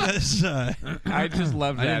yeah. He does. I just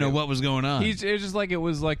love that. I didn't know what was going on. It's just like it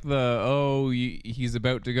was like he's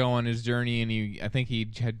about to go on his journey, and I think he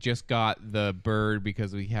had just got the bird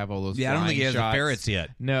because we have all those. I don't think he has shots. the ferrets yet.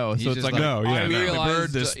 No, He's so it's just like I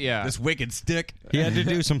realized this wicked stick. He had to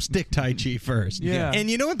do some stick tai chi first. Yeah. And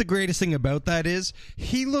you know what the greatest thing about that is?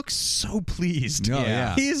 He looks so pleased. Oh,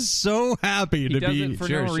 yeah. He's so happy to does be. it for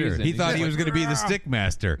no reason. He He's thought just he was like, going to be the stick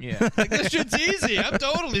master. Yeah. Like, this shit's easy. I'm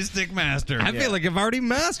totally stick master. I feel like I've already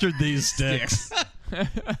mastered these sticks. I'm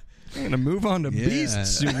going to move on to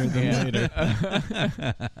beasts sooner than later.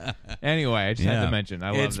 Anyway, I just had to mention.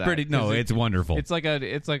 I love it's that. pretty. No, 'Cause it's wonderful. It's like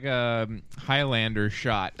a Highlander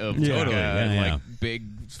shot of Totally, yeah. big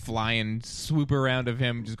flying swoop around of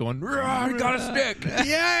him just going. I got a stick.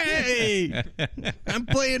 Yay! I'm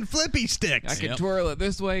playing flippy sticks. I can twirl it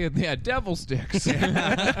this way, and devil sticks. If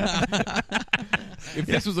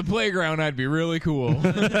this was a playground, I'd be really cool.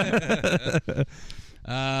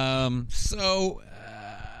 So.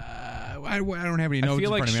 I don't have any notes. I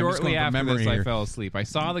feel like in front of me. I'm just shortly going from after memory this, here. I fell asleep. I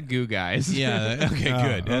saw the goo guys. Yeah. Okay.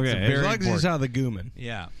 Good. That's okay. very As long as you important. saw the gooman.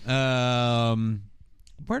 Yeah.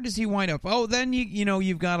 Where does he wind up? Oh, then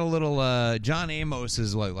you've got a little John Amos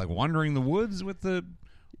is like wandering the woods with the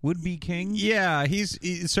would-be king. Yeah,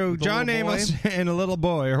 so John little boy? Amos and a little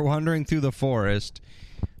boy are wandering through the forest,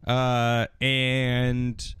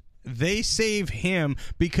 and they save him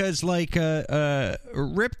because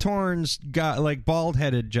Rip Torn's got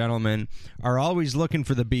bald-headed gentlemen are always looking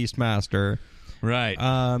for the Beastmaster. Right.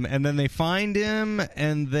 And then they find him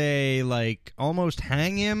and they almost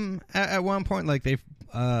hang him at one point. But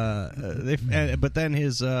then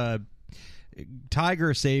his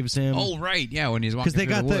tiger saves him. Oh, right. Yeah, when he's walking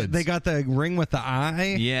because they got the ring with the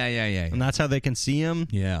eye. Yeah. And that's how they can see him.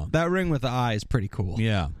 Yeah. That ring with the eye is pretty cool.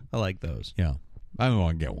 Yeah. I like those. Yeah. I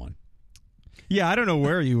want to get one. Yeah, I don't know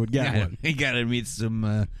where you would get one. You got to meet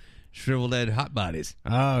some shriveled head hot bodies.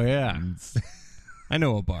 Oh yeah, I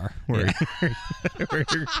know a bar where Where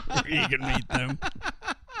you can meet them.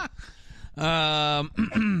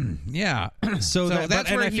 Yeah. So that's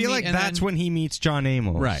and where I he feel meet- like and that's then- when he meets John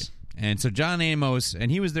Amos. Right. And so John Amos, and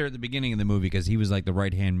he was there at the beginning of the movie because he was like the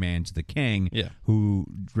right-hand man to the king, Yeah. who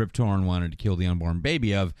Rip Torn wanted to kill the unborn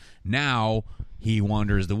baby of. Now he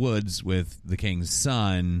wanders the woods with the king's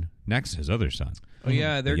son next to his other son. Oh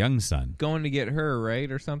yeah, The they're young son. going to get her, right,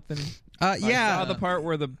 or something. Yeah. I saw the part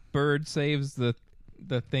where the bird saves the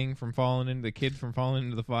thing from falling into the kid from falling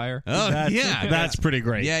into the fire. Oh, That's pretty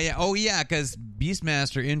great. Yeah. Oh, yeah, because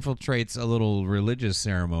Beastmaster infiltrates a little religious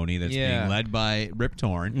ceremony that's being led by Rip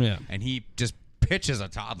Torn. Yeah. And he just pitches a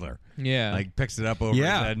toddler. Yeah. Like, picks it up over his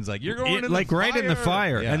head and is like, you're going in the fire. right in the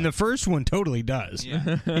fire. Yeah. And the first one totally does.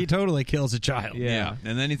 Yeah. He totally kills a child. Yeah.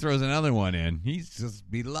 And then he throws another one in. He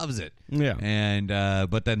loves it. Yeah. And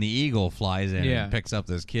but then the eagle flies in Yeah. and picks up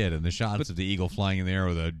this kid, and the shots of the eagle flying in the air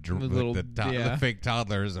with the fake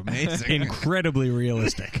toddler is amazing. Incredibly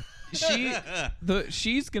realistic.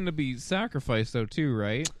 She's going to be sacrificed though too,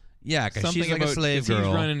 right? Yeah, because Something she's like about a slave 'cause girl.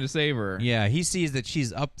 He's running to save her. Yeah, he sees that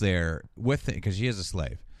she's up there with it because she is a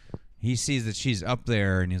slave. He sees that she's up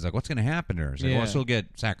there, and he's like, "What's going to happen to her?" He's like, Yeah. "Well, she'll get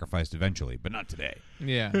sacrificed eventually, but not today."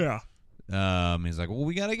 Yeah. He's like, "Well,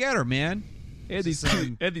 we got to get her, man." And these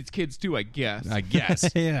kids too, I guess. I guess.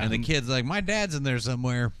 Yeah. And the kid's like, "My dad's in there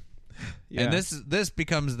somewhere." Yeah. And this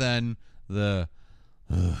becomes then the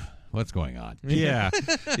what's going on? Yeah.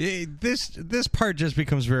 This part just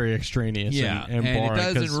becomes very extraneous and and boring.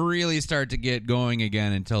 it doesn't really start to get going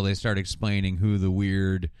again until they start explaining who the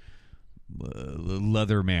weird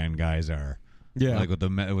Leatherman guys are. Yeah. Like with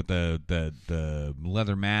the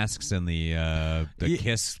leather masks and the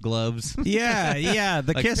Kiss gloves. Yeah.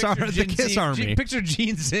 The Like, Kiss Army. Picture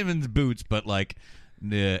Gene Simmons boots, but like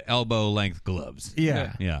the elbow length gloves.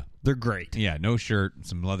 Yeah. Yeah. They're great. Yeah, no shirt,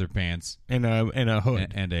 some leather pants, And a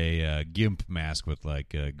hood. and a gimp mask with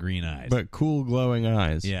like green eyes. But cool glowing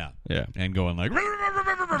eyes. Yeah. Yeah. And going like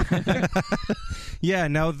Yeah,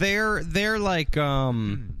 no, they're like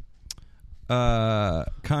kind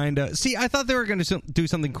of. See, I thought they were going to do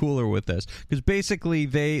something cooler with this because basically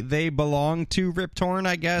they belong to Rip Torn,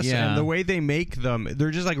 I guess. Yeah. And the way they make them,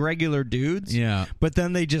 they're just like regular dudes. Yeah. But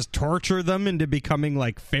then they just torture them into becoming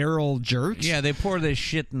like feral jerks. Yeah, they pour this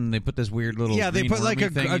shit and they put this weird little They green put like wormy a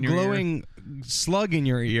thing in your ear. glowing slug in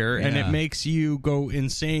your ear, and it Yeah. makes you go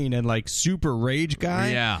insane and like super rage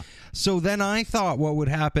guy. Yeah. So then I thought what would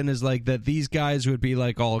happen is like that these guys would be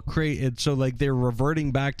like all created, so like they're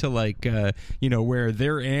reverting back to like where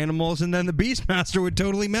they're animals, and then the Beastmaster would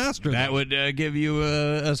totally master That them. would give you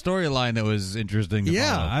a storyline that was interesting to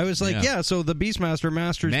Yeah, follow. I was like, so the Beastmaster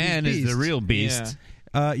masters Man these is the beasts. real beast.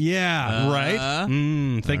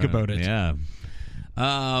 Right? Think about it. Yeah.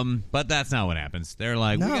 But that's not what happens. They're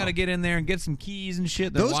like, we No. got to get in there and get some keys and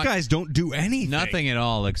shit. They're Those guys don't do anything. nothing at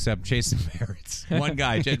all except chasing ferrets. One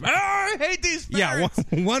guy chasing. I hate these ferrets.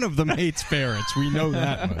 Yeah, one of them hates ferrets. We know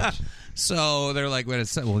that much. So they're like, well,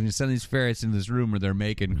 you send these ferrets in this room where they're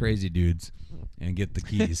making crazy dudes and get the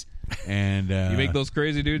keys. And You make those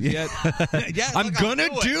crazy dudes yet? yeah, I'm look, gonna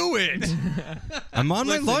I'll do it. I'm on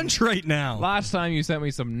my lunch right now. Last time you sent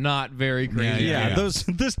me some not very crazy. Yeah, ideas.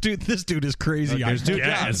 this dude is crazy. There's two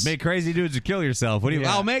guess. jobs: make crazy dudes or kill yourself. What do you?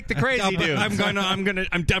 Yeah. I'll make the crazy dudes.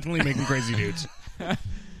 I'm definitely making crazy dudes.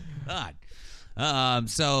 God.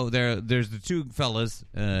 So there's the two fellas,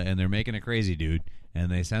 and they're making a crazy dude, and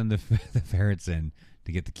they send the ferrets in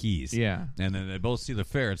to get the keys. Yeah. And then they both see the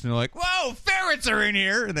ferrets, and they're like, "Whoa, ferrets are in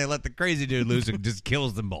here!" And they let the crazy dude loose and just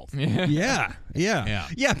kills them both. Yeah.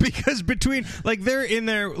 Because between like they're in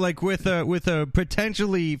there like with a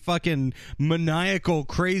potentially fucking maniacal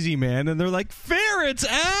crazy man, and they're like ferrets.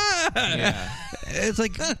 It's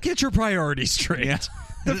like get your priorities straight. Yeah.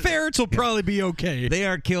 The ferrets will probably be okay. They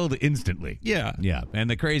are killed instantly. Yeah. Yeah. And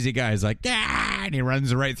the crazy guy's like, "Ah!" And he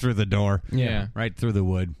runs right through the door. Yeah. Right through the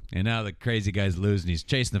wood. And now the crazy guy's losing. He's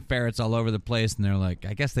chasing the ferrets all over the place. And they're like,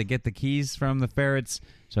 I guess they get the keys from the ferrets.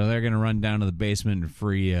 So they're going to run down to the basement and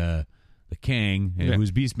free the king, who's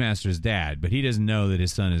Beastmaster's dad. But he doesn't know that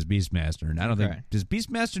his son is Beastmaster. And I don't think... Does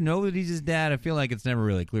Beastmaster know that he's his dad? I feel like it's never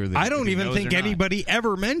really clear that I don't he even knows think or not. anybody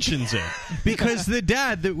ever mentions it because the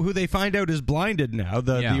dad, who they find out is blinded now,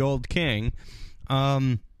 the old king,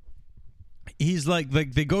 he's like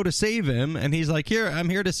they go to save him, and he's like, "Here, I'm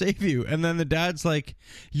here to save you," and then the dad's like,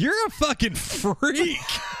 "You're a fucking freak."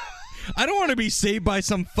 I don't want to be saved by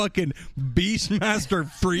some fucking Beastmaster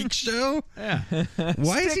freak show. Yeah.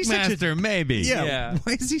 Why is he such a Stickmaster, maybe. Yeah.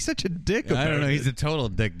 Why is he such a dick about I don't know. it? He's a total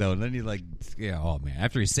dick, though. And then he oh man.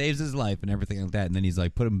 After he saves his life and everything like that, and then he's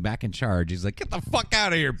like, put him back in charge. He's like, get the fuck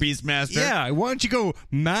out of here, Beastmaster. Yeah, why don't you go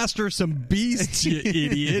master some beasts, you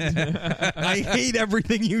idiot? I hate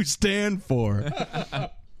everything you stand for.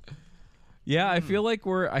 Yeah, I feel like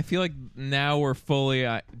now we're fully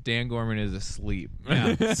Dan Gorman is asleep.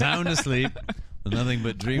 Yeah. Sound asleep. With nothing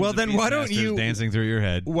but dreams. Well, of then why don't Beastmasters you- dancing through your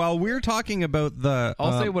head? While we're talking about the...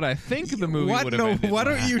 I'll say what I think the movie would have ended. Why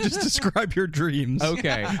don't you just describe your dreams?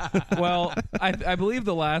 Okay. Well, I believe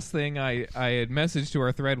the last thing I had messaged to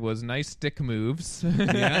our thread was nice stick moves.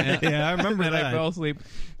 Yeah, I remember and that. I fell asleep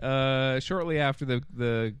shortly after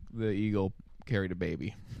the eagle carried a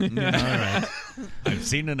baby. All right. I've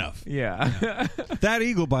seen enough. Yeah. That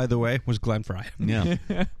eagle, by the way, was Glenn Fry. Yeah.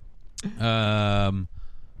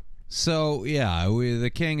 So, yeah, the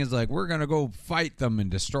king is like, we're going to go fight them and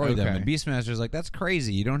destroy them. Okay. And Beastmaster's like, that's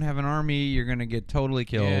crazy. You don't have an army. You're going to get totally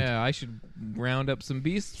killed. Yeah, I should round up some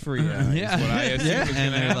beasts for you. Yeah. Is what I assume is And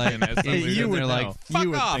gonna they're happen like, as somebody you doesn't would know. like- fuck You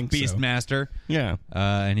would off, think so. Beastmaster. Yeah.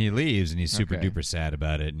 And he leaves, and he's super Okay. duper sad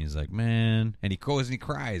about it. And he's like, man. And he goes and he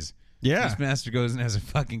cries. Yeah. Beastmaster goes and has a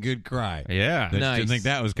fucking good cry. Yeah. I Nice. didn't think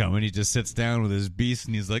that was coming. He just sits down with his beast,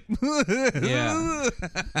 and he's like, Yeah.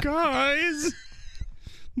 Guys.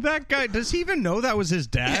 That guy, does he even know that was his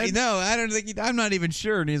dad? No, I don't think I'm not even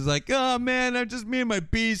sure. And he's like, oh, man, I'm just me and my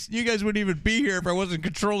beast. You guys wouldn't even be here if I wasn't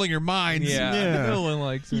controlling your minds. Yeah. Yeah. No one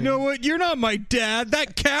likes me. You know what? You're not my dad.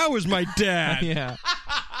 That cow is my dad. Yeah.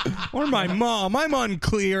 Or my mom. I'm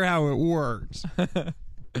unclear how it works.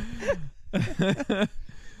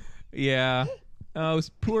 Yeah. Oh,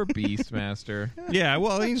 poor Beastmaster. Yeah,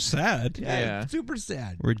 well, he's sad. Yeah. Super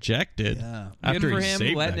sad. Rejected. Yeah. After Good for he him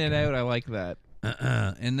saved letting that it guy. out. I like that.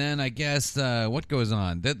 And then I guess what goes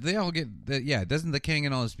on? They all get doesn't the king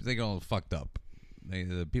and all this, they get all fucked up.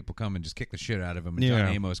 The people come and just kick the shit out of him. And John Yeah.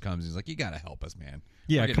 Amos comes. He's like, you got to help us, man.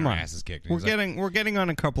 Yeah, We're getting come our on. asses kicked. And We're he's like- getting on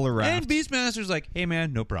a couple of rafts. and Beastmaster's like, hey,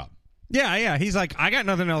 man, no problem. Yeah. He's like, I got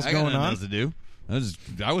nothing else I got going nothing on. else to do.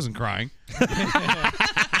 I wasn't crying.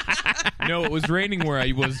 No, it was raining where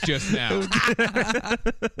I was just now.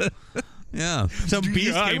 Yeah. Some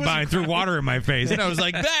beast I came wasn't by and threw water in my face. And I was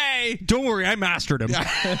like, hey! Don't worry, I mastered him.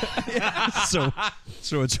 so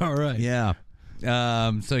it's all right. Yeah.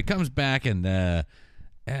 So he comes back and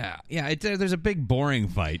there's a big boring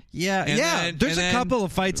fight. Yeah, And yeah. then- There's and a then- couple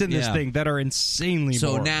of fights in this yeah. thing that are insanely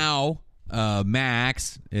So boring. now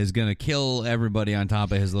Max is gonna kill everybody on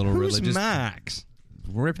top of his little Who's religious. Max?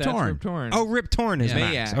 Rip That's Torn. Rip Torn. Oh, Rip Torn is Yeah.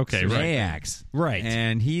 Max. Vayax. Okay, right. Vayax. Right.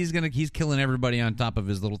 And he's killing everybody on top of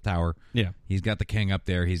his little tower. Yeah. He's got the king up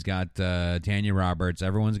there. He's got Tanya Roberts.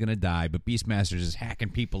 Everyone's gonna die, but Beastmaster's just hacking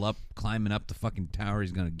people up, climbing up the fucking tower.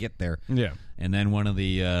 He's gonna get there. Yeah. And then one of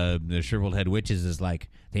the shriveled head witches is like,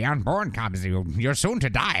 "The unborn comes. You're soon to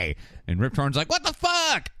die." And Rip Torn's like, "What the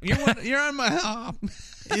fuck? You're on my."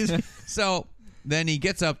 So then he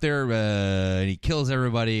gets up there and he kills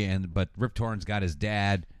everybody. But Rip Torn's got his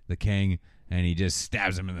dad, the king, and he just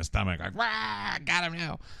stabs him in the stomach like, "Rah, got him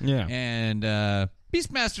now." Yeah. And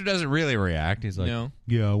Beastmaster doesn't really react. He's like, No.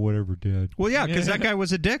 "Yeah, whatever, Dad." Well, yeah, because that guy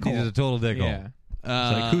was a He's dickhole. a total dickhole. Yeah. It's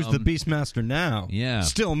like, who's the Beastmaster now? yeah.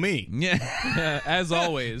 Still me. Yeah. As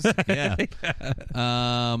always. Yeah.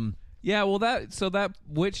 Yeah, well, that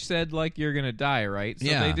witch said, like, you're going to die, right? So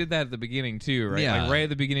Yeah. they did that at the beginning, too, right? Yeah. Like, right at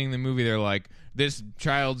the beginning of the movie, they're like, this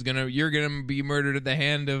child's you're going to be murdered at the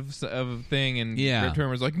hand of a thing, and Yeah. Rip Torn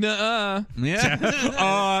was like, nuh-uh.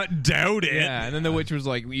 Yeah. Doubt it. Yeah, and then the witch was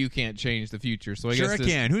like, you can't change the future, so I Sure guess I this,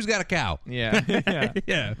 can. Who's got a cow? Yeah, yeah.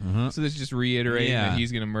 Yeah. So this is just reiterating Yeah. that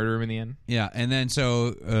he's going to murder him in the end. Yeah, and then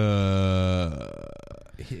so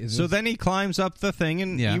So then he climbs up the thing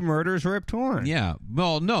and Yeah. he murders Rip Torn. yeah.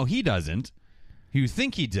 Well, no, he doesn't. You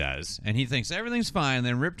think he does, and he thinks everything's fine. And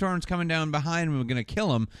then Rip Torn's coming down behind him and going to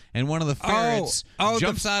kill him, and one of the ferrets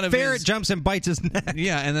jumps the out of ferret his jumps and bites his neck.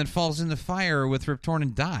 yeah, and then falls in the fire with Rip Torn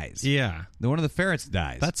and dies. Yeah. The one of the ferrets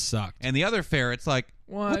dies. That sucked. and the other ferret's like,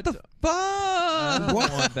 What? the fuck? I don't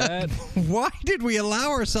want that. Why did we allow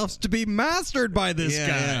ourselves to be mastered by this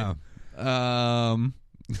guy? Yeah.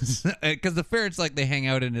 Because the ferret's like they hang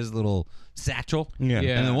out in his little satchel. Yeah.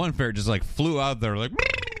 Yeah. And the one ferret just like flew out there like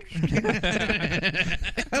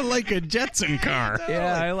Like a Jetson car.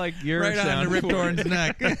 Yeah, I like your right sound. on Rip for it. Torn's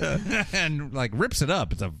neck and like rips it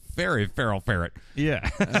up. It's a very feral ferret. Yeah.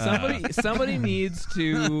 Somebody needs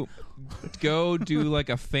to go do like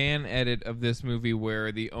a fan edit of this movie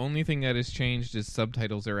where the only thing that has changed is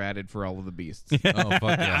subtitles are added for all of the beasts. Oh fuck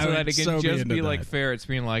yeah! So would that it can so be just into be like that. ferrets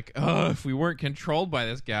being like, oh, if we weren't controlled by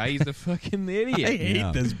this guy, he's a fucking I idiot. hate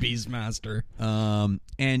Yeah. this Beastmaster.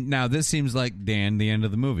 And now this seems like Dan, the end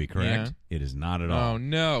of the movie, correct? It is not at all. Oh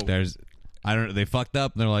no. They fucked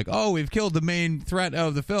up and they're like, oh, we've killed the main threat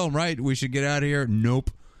of the film, right? We should get out of here. Nope.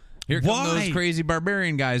 Here come Why? those crazy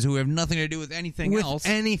barbarian guys who have nothing to do with anything With else.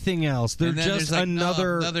 anything else. They're And then just there's like,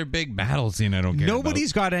 another big battle scene I don't care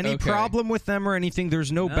Nobody's got any Okay. problem with them or anything.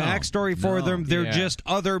 There's no backstory for no, them. They're yeah. just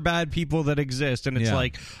other bad people that exist. And it's Yeah.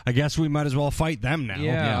 like, I guess we might as well fight them now.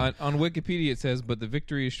 Yeah, on Wikipedia it says, but the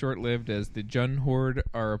victory is short-lived as the Jun horde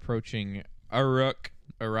are approaching Uruk,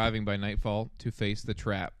 arriving by nightfall to face the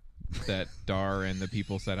trap that Dar and the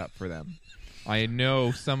people set up for them. I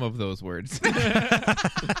know some of those words.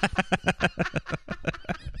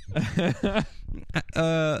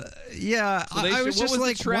 Yeah. So they I was what just was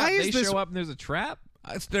like, the trap? why is They this? show up and there's a trap?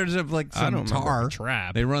 There's like I some don't remember tar the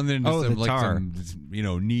trap. They run into Oh, some the like tar. some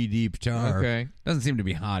knee deep tar. Okay. Doesn't seem to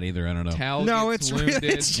be hot either. I don't know. Tal No, gets it's really,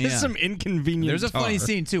 wounded. it's just Yeah. some inconvenient. There's a funny tar.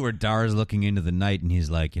 scene too where Dar's looking into the night and he's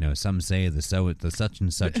like, some say the such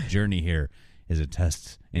and such journey here is a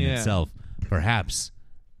test in Yeah. itself. Perhaps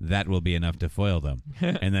that will be enough to foil them.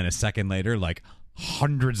 And then a second later, like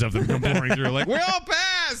hundreds of them come pouring through, like, we're all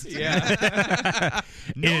passed. Yeah.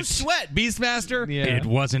 No sweat, Beastmaster. Yeah. It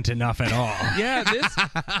wasn't enough at all. Yeah,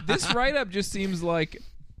 this write-up just seems like,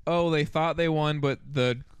 oh, they thought they won, but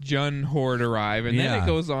the Jun horde arrive, and then Yeah. it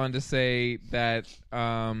goes on to say that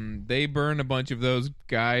they burn a bunch of those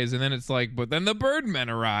guys, and then it's like, but then the Birdmen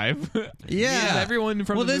arrive. Yeah. Everyone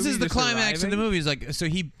from Well, the this movie is the just climax of the arriving. movie. Is like, so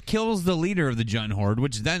he kills the leader of the Jun horde,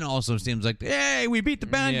 which then also seems like, hey, we beat the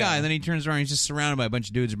bad Yeah. guy. And then he turns around, he's just surrounded by a bunch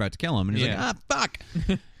of dudes about to kill him, and he's Yeah. like, fuck.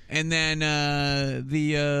 And then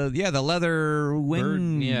the leather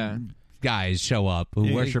wing Bird, yeah. guys show up who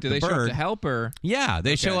Do worship they the show up bird. to help her? Yeah,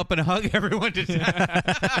 they show Okay. up and hug everyone to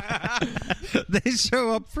They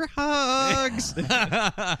show up for hugs.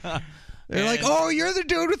 They're like, oh, you're the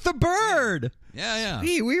dude with the bird. Yeah.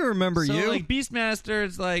 Hey, we remember So you. like Beastmaster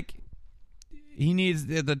is like he needs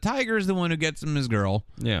the tiger's the one who gets him his girl.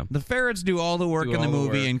 Yeah. The ferrets do all the work Do in the all the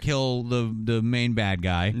movie work. and kill the main bad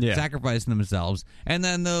guy, Yeah. sacrificing themselves, and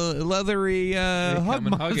then the leathery hug come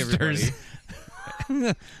and hug monsters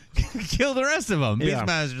kill the rest of them. Yeah.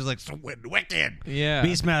 Beastmaster's like so wicked. Yeah.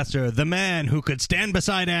 Beastmaster, the man who could stand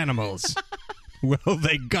beside animals. Well,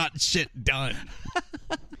 they got shit done.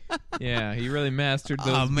 Yeah, he really mastered those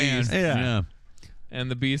Oh man, beasts. Yeah. And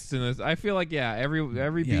the beasts in this, I feel like, yeah, every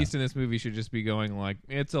Yeah. beast in this movie should just be going like,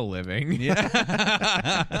 it's a living.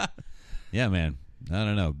 yeah, yeah, man. I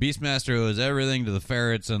don't know. Beastmaster owes everything to the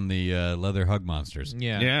ferrets and the leather hug monsters.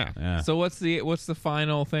 Yeah. So what's the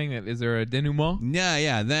final thing? Is there a denouement?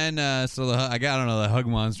 Yeah. Then I don't know. The hug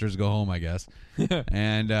monsters go home, I guess,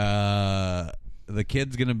 and the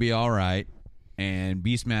kid's gonna be all right. And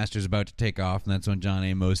Beastmaster's about to take off, and that's when John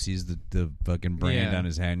Amos sees the fucking brand on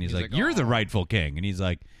his head, and he's like, "You're the rightful king," and he's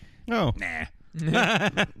like, Oh. "Nah."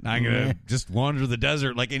 I'm gonna just wander the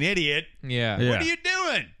desert like an idiot. Yeah. What are you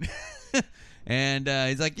doing? And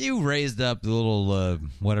he's like, "You raised up the little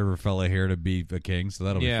whatever fella here to be a king, so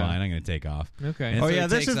that'll be fine. I'm gonna take off." Okay. And Oh so yeah, he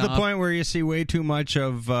this takes is the off. point where you see way too much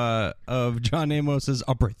of John Amos's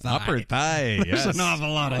upper thigh. Upper thigh. There's Yes. an awful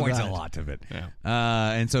lot of Quite that. a lot of it.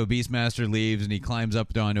 Yeah. And so Beastmaster leaves, and he climbs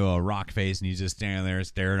up onto a rock face, and he's just standing there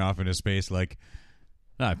staring off into space like,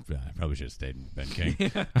 I probably should have stayed and been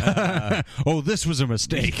king. Oh, this was a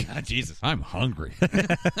mistake. Jesus, I'm hungry.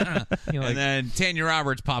 And then Tanya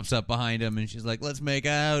Roberts pops up behind him, and she's like, "Let's make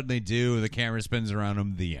out." And they do. And the camera spins around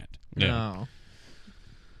him. The end. No.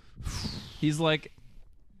 He's like,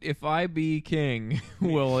 if I be king,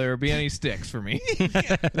 will there be any sticks for me?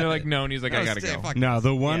 They're like, no, and he's like, I gotta go. Fuck No,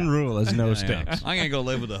 the one rule is no Yeah. sticks. I'm gonna go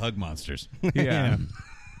live with the hug monsters. Yeah.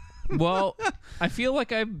 Well, I feel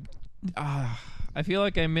like I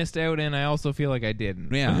missed out, and I also feel like I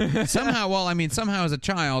didn't. Yeah. Somehow as a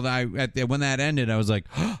child, when that ended, I was like,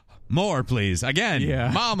 "More, please, again,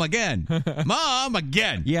 Yeah. Mom, again, Mom,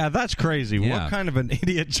 again." Yeah, that's crazy. Yeah. What kind of an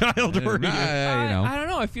idiot child were you? I don't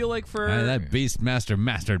know. I feel like for that Beastmaster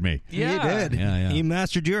mastered me. yeah. He did. Yeah. He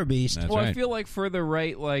mastered your beast. That's Well, I right. feel like for the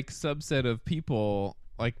right subset of people,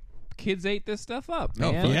 kids ate this stuff up,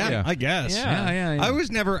 Oh, man. fuck Yeah, I guess. Yeah. I was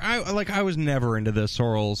never into this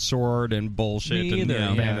whole sword and bullshit Me and either,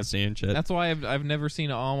 yeah. fantasy and shit. That's why I've never seen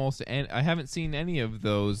I haven't seen any of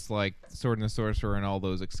those like Sword and the Sorcerer and all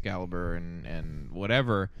those Excalibur and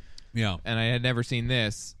whatever. Yeah. And I had never seen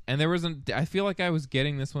this. And there wasn't. I feel like I was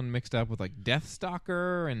getting this one mixed up with like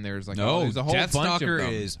Deathstalker, and there's like there's a whole bunch of Deathstalker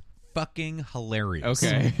them. is fucking hilarious.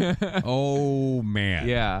 Okay. Oh man.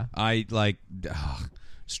 Yeah. I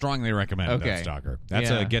strongly recommend Okay. Deathstalker. That's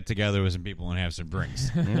Yeah. a get together with some people and have some drinks.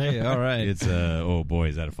 Hey, all right. It's oh boy,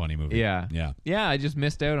 is that a funny movie? Yeah. Yeah. Yeah. I just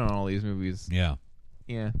missed out on all these movies. Yeah.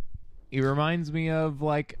 Yeah. It reminds me of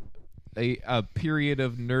like a period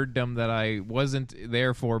of nerddom that I wasn't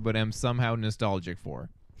there for, but am somehow nostalgic for.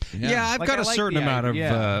 Yeah, I've Like, got I a like certain the amount of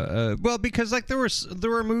idea. well, because like there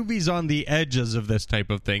were movies on the edges of this type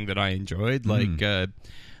of thing that I enjoyed, like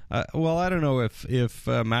well, I don't know if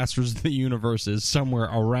Masters of the Universe is somewhere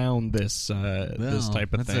around this this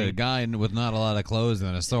type of that's a thing. guy with not a lot basically,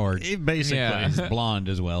 and a sword. Yeah. He's blonde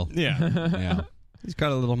as well. yeah. Yeah. He's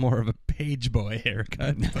got a little more of a page boy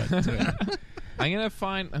haircut, but I'm gonna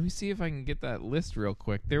let me see if I can get that list real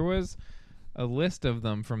quick. There was a list of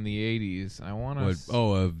them from the 80s. I want to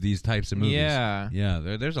of these types of movies. Yeah.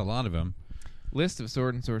 There's a lot of them. list of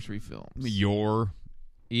sword and sorcery films. Yours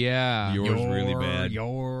Yeah. really bad.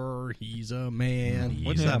 He's a man. He's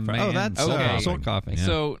What's a that from? man. Oh, that's Okay. Soul Coughing. Yeah.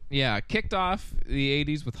 So kicked off the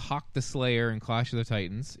 80s with Hawk the Slayer and Clash of the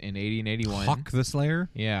Titans in 80 and 81. Hawk the Slayer.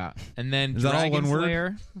 Yeah, and then Is that all Dragon one word?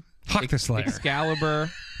 Slayer, Hawk the Slayer. Excalibur,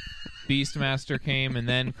 Beastmaster came, and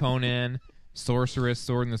then Conan, Sorceress,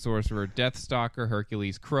 Sword and the Sorcerer, Deathstalker,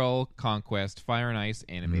 Hercules, Krull, Conquest, Fire and Ice,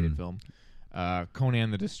 animated film,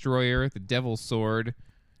 Conan the Destroyer, The Devil's Sword.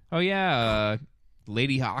 Oh yeah,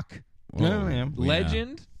 Lady Hawk, Oh, yeah.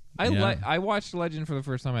 Legend. Yeah. I watched Legend for the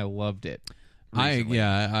first time. I loved it. I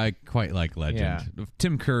recently. quite like Legend.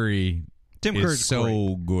 Tim Curry Tim is Curry's so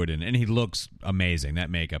great. good, and he looks amazing. That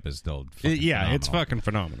makeup is still fucking Yeah, it's phenomenal. fucking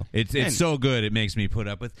phenomenal. It's so good. It makes me put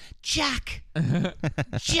up with Jack.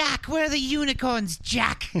 Jack, where are the unicorns,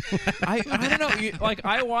 Jack? I don't know.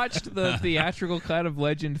 I watched the theatrical cut of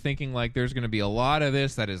Legend, thinking like there's going to be a lot of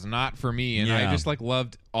this that is not for me, and I Yeah. just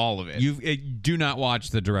loved all of it. You do not watch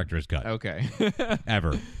the director's cut okay?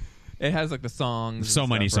 ever. It has the songs. So and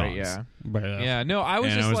many stuff, right? songs. But, Yeah. No, I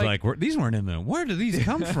was And just I was like, these weren't in the. Where did these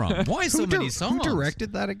come from? Why so many songs? Who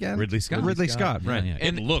directed that again? Ridley Scott. Ridley Scott, right. Yeah.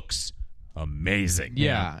 And- it looks amazing.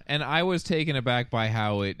 yeah. And I was taken aback by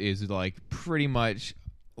how it is pretty much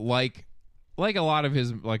like a lot of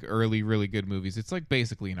his early really good movies. It's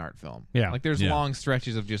basically an art film. Yeah. There's Yeah. long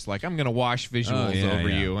stretches of just I'm gonna wash visuals over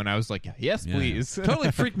yeah. you, and I was like, yes, Yeah. please.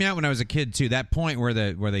 Totally freaked me out when I was a kid too. That point where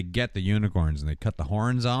they get the unicorns and they cut the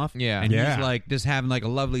horns off. Yeah. and Yeah. he's just having a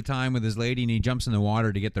lovely time with his lady, and he jumps in the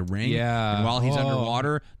water to get the ring. Yeah. and while he's Oh.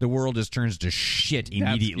 underwater, the world just turns to shit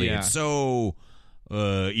immediately. yeah. It's so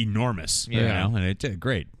enormous. Yeah. And it did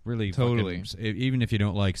great. Really, Totally. Even if you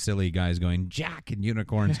don't like silly guys going Jack and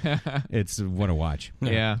unicorns, it's what a watch.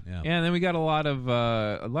 Yeah. Yeah. And then we got a lot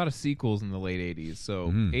of sequels in the late 80s.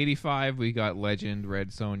 So 85 we got Legend, Red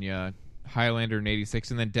Sonja, Highlander in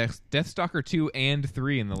 86, and then Deathstalker 2 and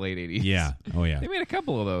 3 in the late 80s. Yeah. Oh yeah. They made a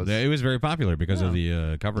couple of those. It was very popular because of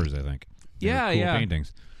the covers, I think. They were Yeah, cool yeah.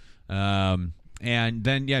 paintings. And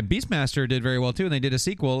then, Beastmaster did very well, too, and they did a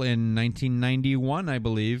sequel in 1991, I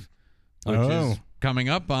believe, which is coming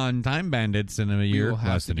up on Time Bandits in a year, will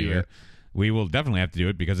have less to than a do year. it. We will definitely have to do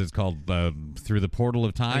it because it's called Through the Portal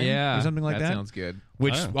of Time or something like that. That sounds good.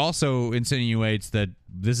 Which also insinuates that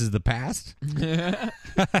this is the past.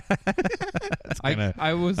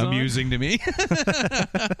 I was Amusing to me.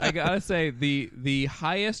 I gotta say, the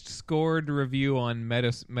highest scored review on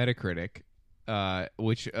Metacritic,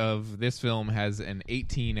 which of this film has an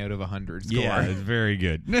 18 out of 100 score. Yeah, it's very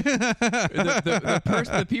good.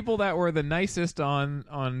 The people that were the nicest on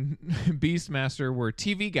Beastmaster were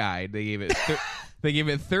TV Guide. They gave it they gave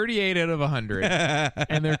it 38 out of 100.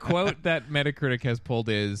 And their quote that Metacritic has pulled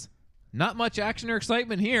is, "Not much action or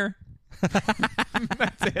excitement here."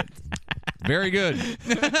 That's it. Very good.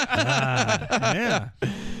 Yeah.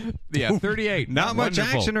 Yeah, 38. Not much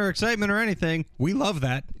Wonderful. action or excitement or anything. We love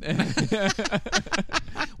that.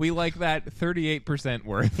 We like that 38%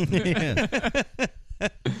 worth. That's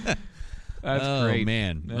Oh, great.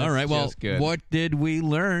 man. That's All right, well, just good. what did we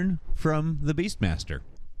learn from the Beastmaster?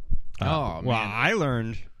 Oh, Well, man. I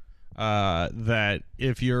learned that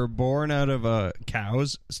if you're born out of a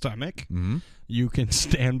cow's stomach, you can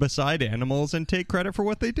stand beside animals and take credit for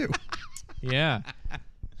what they do. Yeah.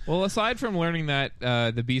 Well, aside from learning that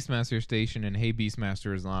the Beastmaster station and Hey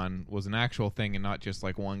Beastmaster is on was an actual thing and not just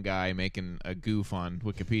like one guy making a goof on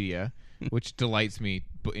Wikipedia, which delights me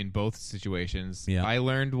in both situations, Yeah. I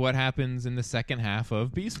learned what happens in the second half of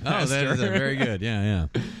Beastmaster. Oh, that is very good. Yeah.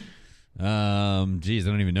 Geez,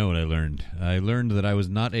 I don't even know what I learned. I learned that I was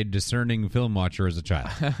not a discerning film watcher as a child.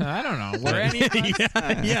 I don't know. Were any of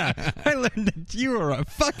us? Yeah. I learned that you were a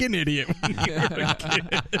fucking idiot when you were a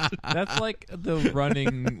kid. That's like the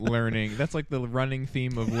running learning. That's like the running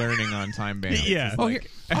theme of learning on Time Bandits. Yeah. Oh, here,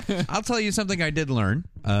 I'll tell you something I did learn,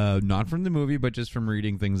 not from the movie, but just from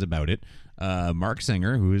reading things about it. Mark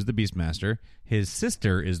Singer, who is the Beastmaster, his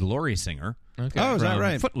sister is Laurie Singer. Okay. Oh, is that from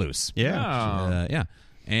right? Footloose. Yeah. Yeah.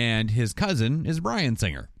 And his cousin is Brian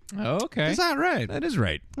Singer. Oh, okay. Is that right? That is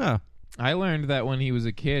right. Oh. I learned that when he was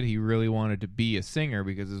a kid, he really wanted to be a singer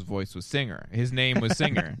because his voice was Singer. His name was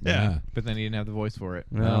Singer. Yeah. But then he didn't have the voice for it.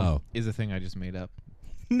 Oh. Is a thing I just made up.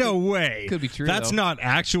 No way. Could be true, That's though. not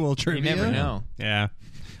actual trivia. You never know. Yeah.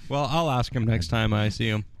 Well, I'll ask him next time I see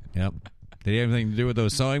him. Yep. Did he have anything to do with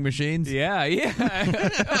those sewing machines? Yeah.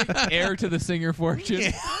 Like heir to the Singer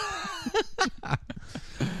fortune.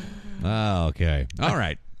 Oh, okay. All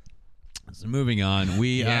right. So moving on,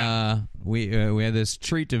 we had this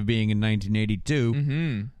treat of being in 1982.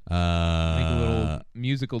 Mm-hmm. Make a little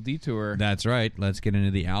musical detour. That's right. Let's get into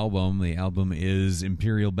the album. The album is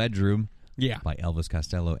Imperial Bedroom. Yeah. By Elvis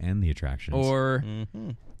Costello and the Attractions. Or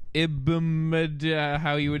Ibmad,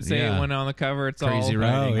 how you would say Yeah. it when on the cover. It's Crazy all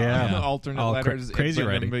writing. Oh, yeah. alternate All letters. crazy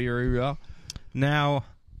writing. Yeah. Now,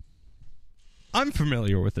 I'm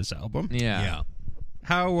familiar with this album. yeah.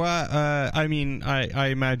 How, I mean, I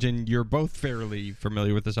imagine you're both fairly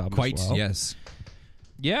familiar with this album Quite, as well. yes.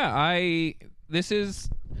 Yeah,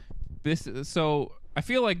 so I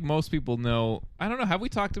feel like most people know. I don't know. Have we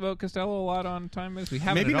talked about Costello a lot on Time Bandits? We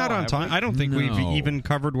haven't. Maybe at not all, on have time. we? I don't think we've No. even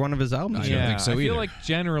covered one of his albums. I yet. don't think so I feel either. like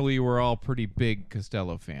generally we're all pretty big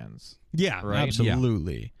Costello fans, Yeah, Right?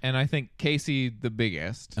 absolutely. and I think Casey the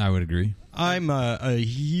biggest. I would agree. I'm a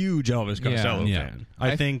huge Elvis Costello Yeah. fan.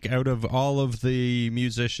 I think out of all of the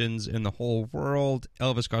musicians in the whole world,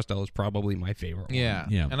 Elvis Costello is probably my favorite one. Yeah.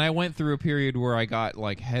 Yeah. And I went through a period where I got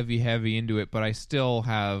like heavy into it, but I still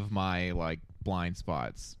have my like blind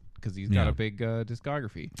spots because he's got Yeah. a big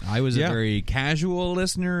discography. I was Yeah. a very casual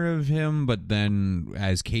listener of him, but then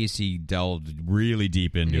as Casey delved really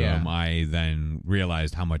deep into Yeah. him, I then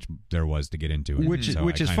realized how much there was to get into it. Which So is I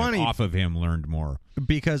kind of funny. off of him, learned more.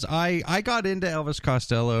 Because I got into Elvis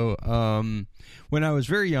Costello when I was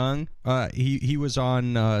very young. He was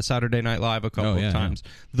on Saturday Night Live a couple Oh, yeah, of times.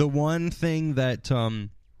 The one thing that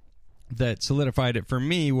that solidified it for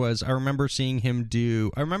me was I remember seeing him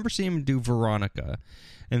do Veronica,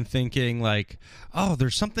 and thinking like, oh,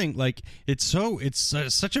 there's something like it's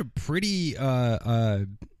such a pretty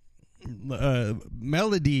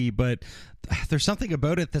melody, but there's something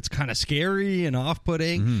about it that's kind of scary and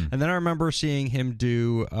off-putting. And then I remember seeing him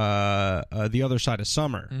do The Other Side of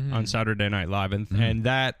Summer on Saturday Night Live, and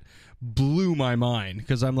that blew my mind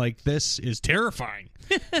because I'm like, this is terrifying.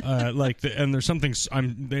 And there's something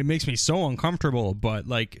it makes me so uncomfortable, but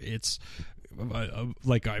like it's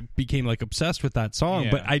like I became like obsessed with that song,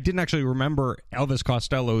 but I didn't actually remember Elvis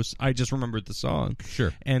Costello's. I just remembered the song.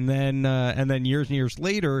 Sure. And then years and years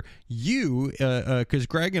later, you because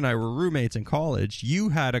Greg and I were roommates in college, you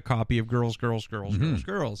had a copy of Girls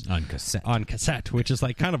on cassette, which is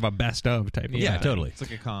like kind of a best of type of Yeah, thing. totally. It's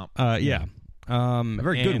like a comp. Yeah. A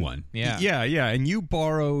very good one. Yeah. And you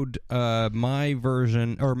borrowed my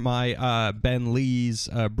version or my Ben Lee's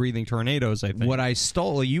Breathing Tornadoes, I think. What I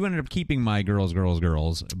stole, you ended up keeping my Girls,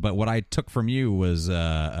 but what I took from you was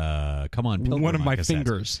Come On Pilgrim one of on my cassette.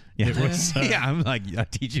 fingers. Yeah. It was, Yeah, I'm like, I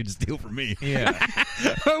teach you to steal from me. Yeah.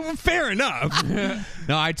 fair enough.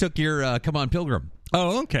 No, I took your Come On Pilgrim.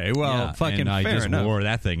 Oh, okay. Well, Yeah, fucking and I fair just enough. wore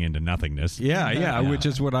that thing into nothingness. Yeah, which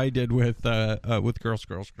is what I did with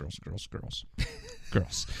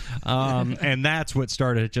Girls. And that's what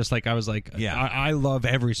started. Just like I was like, Yeah. I love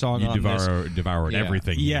every song You on this. devoured Yeah.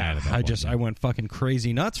 everything. you Yeah, had at that point. I went fucking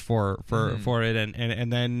crazy nuts for it,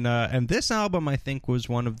 and then this album I think was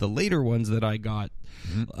one of the later ones that I got.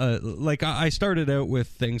 Like I started out with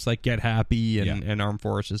things like Get Happy and Armed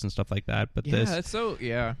Forces and stuff like that, but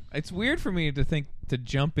it's weird for me to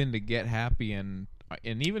jump into Get Happy and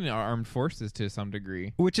even Armed Forces to some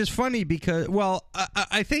degree. which is funny because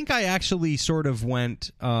I think I actually sort of went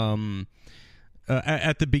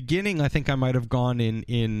at the beginning. I think I might have gone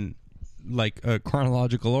in like a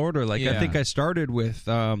chronological order. Like I think I started with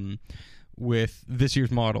This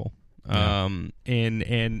Year's Model. And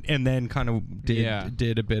then kind of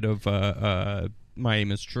did a bit of My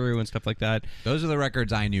Aim Is True and stuff like that. Those are the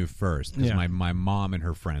records I knew first because Yeah. my mom and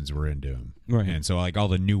her friends were into them. Right. And so like all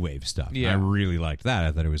the new wave stuff. Yeah. I really liked that.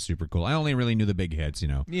 I thought it was super cool. I only really knew the big hits,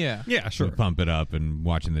 Yeah. Yeah, sure. Pump It Up and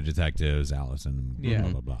Watching the Detectives, Allison, Yeah.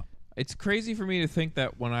 blah, blah, blah. It's crazy for me to think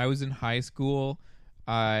that when I was in high school,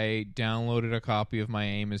 I downloaded a copy of My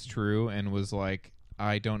Aim Is True and was like,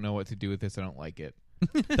 I don't know what to do with this. I don't like it.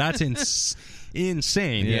 That's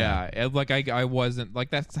insane. Yeah. Like I wasn't like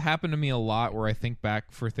that's happened to me a lot where I think back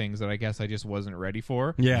for things that I guess I just wasn't ready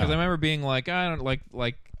for. Yeah. Because I remember being like, I don't like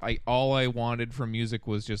all I wanted from music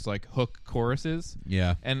was just like hook choruses.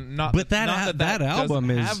 Yeah. And not But that not that album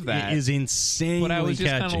doesn't have that. is insanely But I was just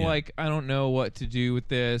kind of catchy. like, I don't know what to do with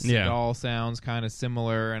this. Yeah. It all sounds kind of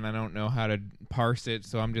similar, and I don't know how to parse it.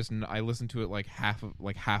 So I listened to it like half of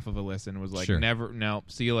a listen. Was like, Sure. no,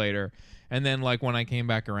 see you later. And then like when I came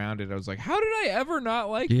back around it, I was like, how did I ever not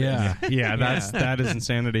like Yeah, this? yeah, that is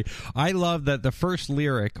insanity. I love that the first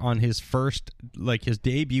lyric on his his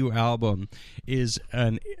debut album is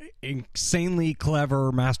an insanely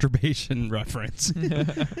clever masturbation reference.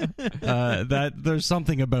 That there's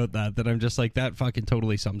something about that I'm just like, that fucking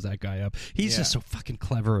totally sums that guy up. He's just so fucking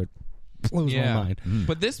clever. It blows my mind.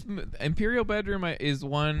 But this Imperial Bedroom is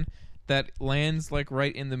one that lands like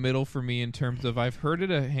right in the middle for me in terms of I've heard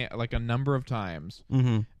it a number of times,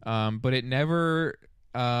 but it never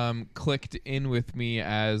clicked in with me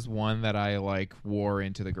as one that I like wore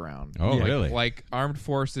into the ground. Oh, Like- really? Like Armed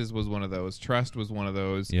Forces was one of those. Trust was one of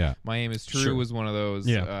those. Yeah. My Aim Is True Sure. was one of those.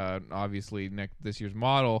 Yeah. Obviously, this year's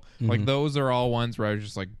Model. Like those are all ones where I was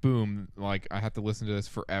just like, boom, like I have to listen to this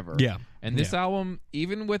forever. Yeah. And this album,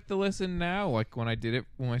 even with the listen now, like when I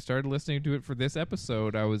started listening to it for this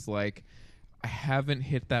episode, I was like, I haven't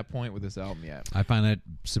hit that point with this album yet. I find that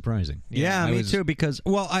surprising. Yeah, I me was- too. Because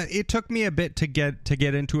it took me a bit to get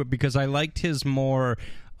into it because I liked his more.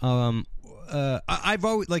 I've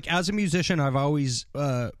always as a musician, I've always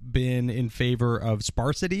been in favor of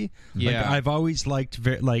sparsity. Yeah. Like, I've always liked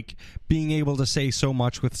being able to say so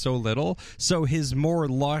much with so little. So his more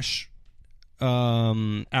lush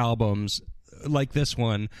albums, like this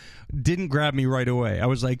one, didn't grab me right away. I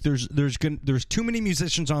was like, there's too many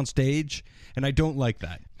musicians on stage, and I don't like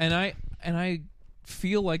that. And I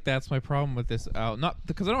feel like that's my problem with this album. Not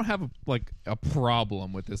because I don't have a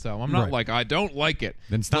problem with this album. I'm not Right. like I don't like it.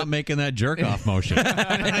 Then stop making that jerk off motion.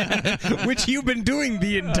 Which you've been doing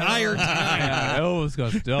the entire time. Elvis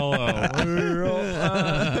Costello.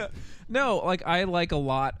 No, like I like a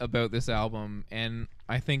lot about this album, and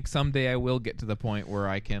I think someday I will get to the point where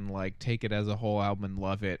I can like take it as a whole album and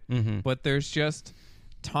love it. But there's just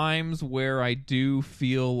times where I do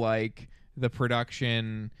feel like the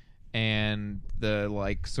production and the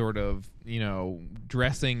like sort of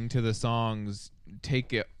dressing to the songs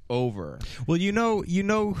take it over. Well, you know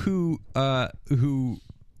who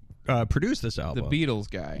produced this The album? Beatles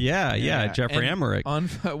guy. Yeah, Jeffrey And Emmerich. On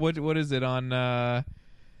what is it on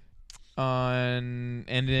and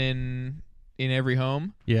in In Every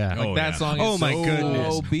Home. Yeah. Like that song is Oh my so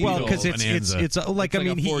goodness! Beatles. Well, because Bonanza. it's like, It's I mean, like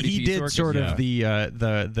a 40 he piece did orchestra. sort of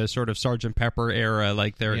the sort of Sgt. Pepper era,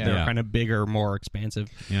 like they're Yeah. kind of bigger, more expansive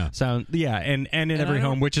Yeah. sound. Yeah, and in I Every don't-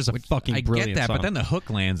 Home, which is a fucking I brilliant get that, song. but then the hook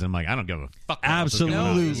lands, and I'm like, I don't give a fuck. what else is going on.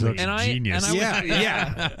 Absolutely. This is and I genius. was,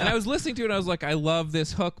 Yeah. and I was listening to it and I was like, I love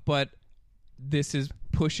this hook, but this is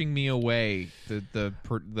pushing me away.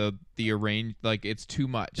 The arrange, like, it's too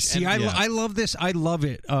much. See, And- I love this. I love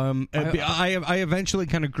it. I eventually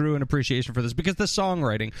kind of grew an appreciation for this because the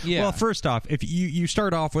songwriting. Yeah. Well, first off, if you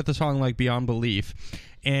start off with a song like Beyond Belief,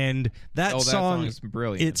 and that song is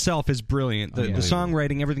brilliant. itself is brilliant. The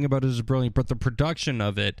songwriting, everything about it is brilliant, but the production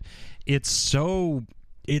of it, it's so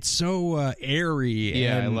airy.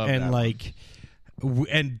 Yeah, and, I love and that like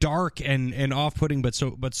and dark and off-putting,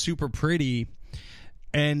 but super pretty.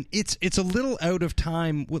 And it's a little out of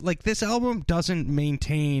time. Like, this album doesn't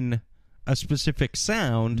maintain a specific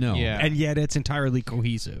sound, No. Yeah. and yet it's entirely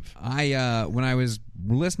cohesive. I when I was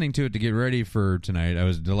listening to it to get ready for tonight,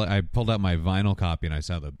 I pulled out my vinyl copy and I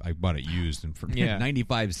saw I bought it used and for Yeah.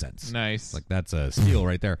 95 cents. Nice. Like, that's a steal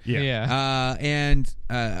right there. Yeah. And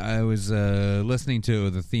I was listening to it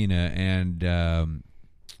with Athena, and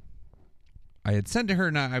I had sent to her,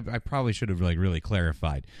 and I probably should have really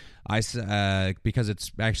clarified. Because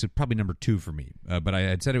it's actually probably number 2 for me, but I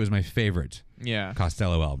had said it was my favorite Yeah.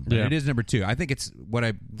 Costello album. But Yeah. it is number 2. I think it's what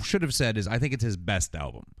I should have said is I think it's his best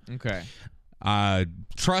album. Okay.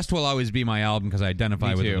 Trust will always be my album because I identify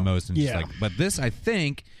Me with it too. the most. And Yeah. but this, I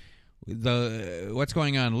think, what's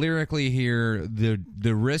going on lyrically here,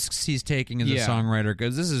 the risks he's taking as a Yeah. songwriter,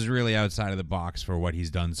 because this is really outside of the box for what he's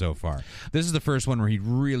done so far. This is the first one where he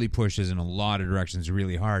really pushes in a lot of directions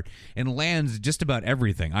really hard and lands just about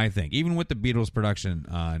everything, I think, even with the Beatles production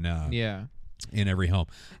on Yeah. In Every Home,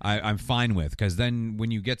 I'm fine with, because then when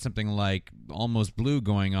you get something like Almost Blue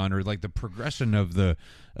going on, or like the progression of the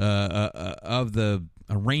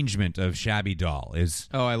arrangement of Shabby Doll is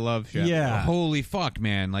Oh, I love Shabby. Yeah. holy fuck,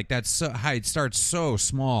 man! Like, that's so how it starts so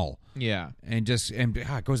small Yeah. and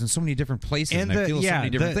it goes in so many different places, and I feel so many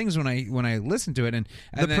different things when I listen to it, and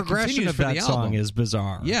The that progression continues of for that the song album. is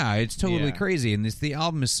bizarre. Yeah, it's totally Yeah. crazy, and the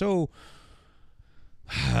album is so.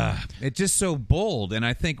 It's just so bold, and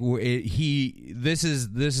I think this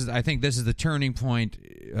is I think this is the turning point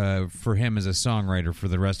for him as a songwriter for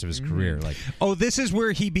the rest of his career. Like, Oh, this is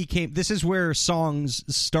where songs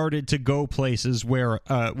started to go places where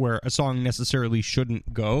a song necessarily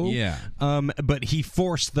shouldn't go. Yeah. But he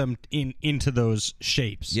forced them into those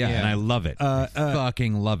shapes. yeah, and I love it. I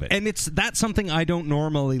fucking love it. And that's something I don't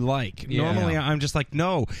normally like. Yeah. Normally, I'm just like,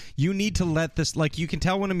 no, you need to let this, like, you can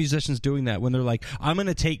tell when a musician's doing that, when they're like, I'm going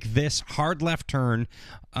to take this hard left turn,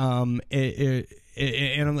 and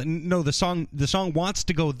I'm like, no, the song wants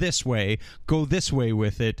to go this way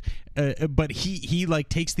with it, but he like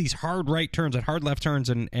takes these hard right turns and hard left turns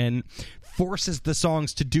and forces the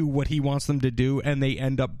songs to do what he wants them to do, and they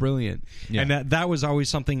end up brilliant. Yeah. And that was always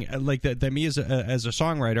something like that me as a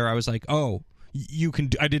songwriter, I was like, oh, you can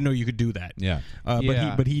I didn't know you could do that. Yeah.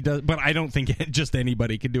 But he does, but I don't think just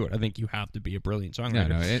anybody can do it. I think you have to be a brilliant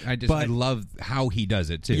songwriter. I love how he does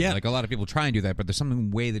it too. Yeah. Like, a lot of people try and do that, but there's something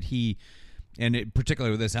way that he, and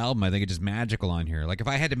particularly with this album, I think it's just magical on here. Like, if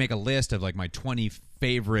I had to make a list of like my 20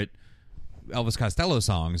 favorite Elvis Costello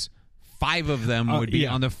songs, 5 of them would be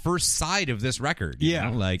yeah. on the first side of this record. you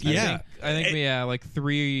Yeah. know? Like, Yeah. I think like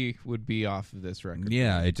 3 would be off of this record.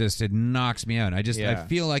 yeah, it knocks me out. I Yeah.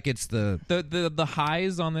 feel like it's The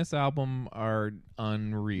highs on this album are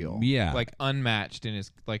unreal. Yeah. Like, unmatched in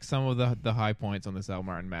his, like, some of the high points on this album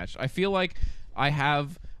are unmatched. I feel like I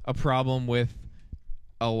have a problem with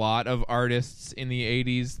a lot of artists in the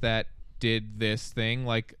 80s that did this thing.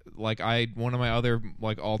 Like one of my other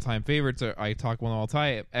like all-time favorites, I talk one all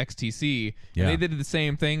time, XTC. Yeah. And they did the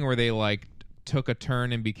same thing where they like took a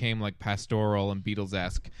turn and became like pastoral and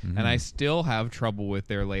Beatles-esque. And I still have trouble with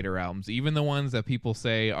their later albums, even the ones that people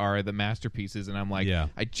say are the masterpieces, and I'm like, Yeah.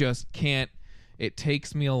 I just can't. It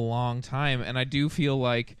takes me a long time, and I do feel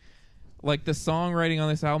like the songwriting on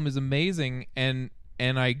this album is amazing, and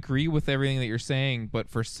I agree with everything that you're saying, but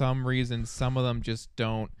for some reason some of them just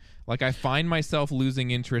don't. Like, I find myself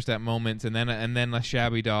losing interest at moments, and then a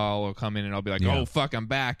Shabby Doll will come in, and I'll be like, Yeah. "Oh fuck, I'm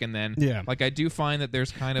back!" And then, Yeah. like, I do find that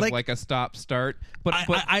there's kind of Like- like a stop start. But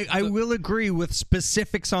I will agree with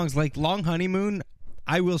specific songs like Long Honeymoon.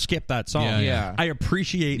 I will skip that song. Yeah. I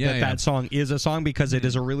appreciate that song is a song because it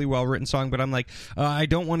is a really well written song, but I'm like, I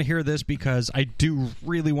don't want to hear this because I do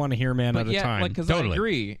really want to hear Man at a Time. Like, 'cause Totally. I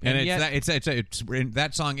agree. And yet, it's that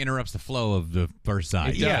song interrupts the flow of the first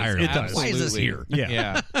side. It does. It does. Why is this here?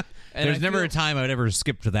 Yeah. And There's I never feel- a time I would ever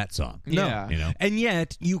skip to that song. No. Yeah. You know? And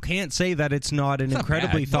yet, you can't say that it's not an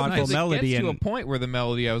incredibly bad. thoughtful Because it melody. gets to a And point where the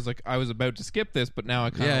melody, I was like, I was about to skip this, but now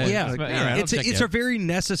I kind of Yeah, like, yeah. all right, I'll it's check it's it a out. very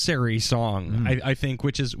necessary song, I think,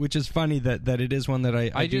 which is funny that it is one that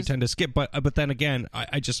I do just- tend to skip. But then again,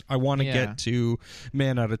 I want to Yeah. get to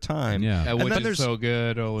Man at a Time. Yeah. And which then is there's so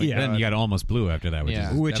good. Oh, my Yeah. Then God. you got Almost Blue after that, which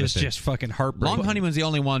Yeah. is just fucking heartbreaking. Long Honeymoon's the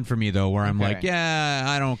only one for me though, where I'm Okay. like,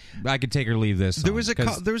 I could take or leave this. Song, There was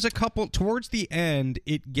 'cause- there was a couple towards the end.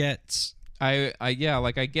 It gets. I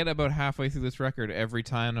get about halfway through this record every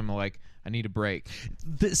time I'm like, I need a break.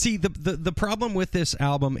 The problem with this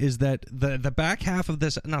album is that the back half of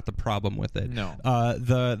this, not the problem with it. No.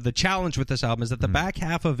 The challenge with this album is that the back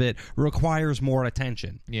half of it requires more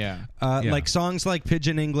attention. Yeah. Like songs like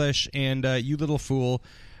Pigeon English and You Little Fool.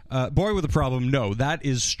 Boy with a Problem, no, that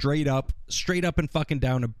is straight up and fucking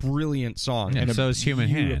down a brilliant song. Yeah, and so is Human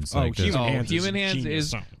Hands, like, Human Oh, Hands, Human is a Hands genius is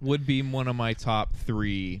song. would be one of my top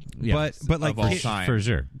 3. Yeah. But like of all Kid, time. for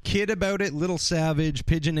sure. Kid About It, Little Savage,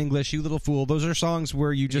 Pigeon English, You Little Fool, those are songs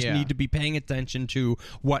where you just Yeah. need to be paying attention to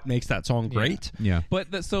what makes that song great. Yeah.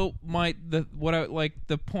 But the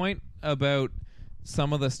point about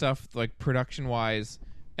some of the stuff like production wise,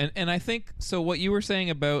 and I think so. What you were saying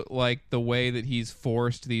about like the way that he's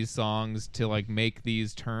forced these songs to like make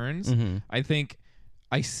these turns, I think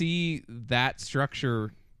I see that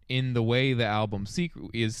structure in the way the album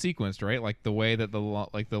is sequenced, right? Like the way that the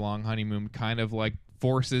Long Honeymoon kind of like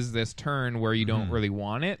forces this turn where you don't really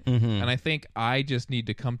want it, and I think I just need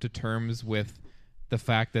to come to terms with the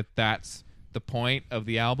fact that that's the point of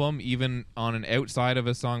the album, even on an outside of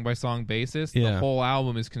a song by song basis. Yeah. The whole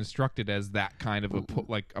album is constructed as that kind of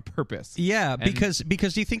a purpose. Yeah, And-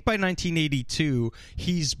 because you think by 1982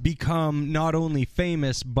 he's become not only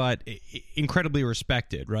famous but incredibly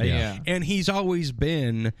respected, right? Yeah. And he's always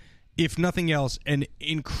been, if nothing else, an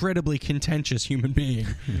incredibly contentious human being.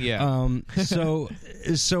 Yeah. So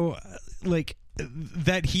like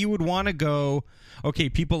that he would want to go, okay,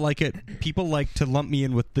 people like to lump me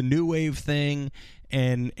in with the new wave thing,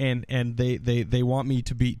 and they want me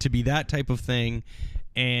to be that type of thing,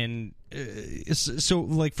 and so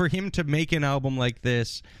like for him to make an album like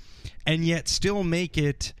this and yet still make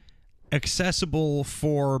it accessible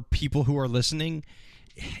for people who are listening,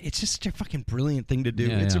 it's just such a fucking brilliant thing to do.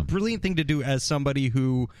 Yeah, It's yeah. a brilliant thing to do as somebody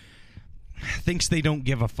who thinks they don't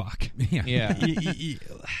give a fuck. Yeah.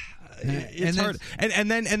 It's hard, and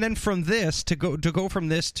then from this to go from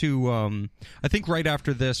this to I think right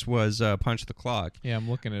after this was Punch the Clock, Yeah, I'm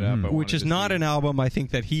looking it up. I which wanted is to not see. an album I think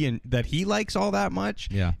that he likes all that much.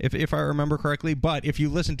 Yeah. if I remember correctly, but if you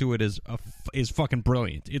listen to it, is fucking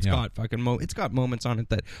brilliant. It's Yeah. got fucking it's got moments on it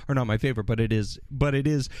that are not my favorite, but it is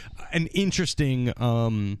an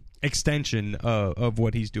interesting extension of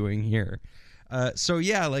what he's doing here. So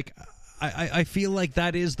yeah, like I feel like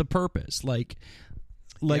that is the purpose, like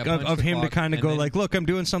Punch of the him to Clock, kind of and go then- like, look, I'm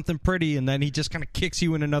doing something pretty, and then he just kind of kicks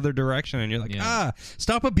you in another direction, and you're like, Yeah.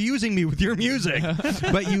 stop abusing me with your music.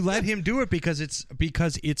 But you let him do it because it's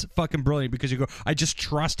fucking brilliant, because you go, I just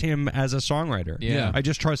trust him as a songwriter. Yeah. I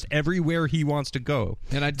just trust everywhere he wants to go.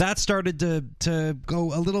 And that started to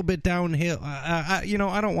go a little bit downhill. I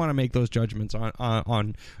don't want to make those judgments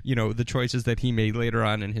on the choices that he made later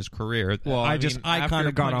on in his career. Well, I mean, kind after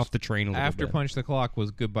of got Punch- off the train a little After bit. Punch the Clock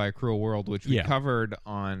was Goodbye Cruel World, which we Yeah. covered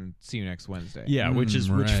on See You Next Wednesday. Yeah, which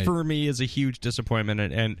right. for me is a huge disappointment,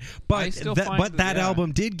 I but still that, find but that yeah.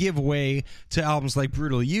 album did give way to albums like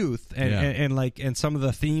Brutal Youth, and, Yeah. and some of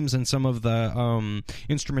the themes and some of the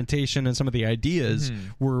instrumentation and some of the ideas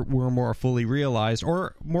were more fully realized,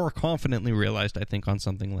 or more confidently realized, I think, on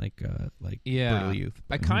something like Brutal Youth.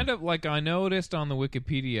 I kind of I noticed on the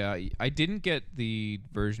Wikipedia, I didn't get the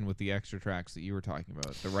version with the extra tracks that you were talking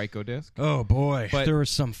about, the Ryko disc. Oh boy, But- there was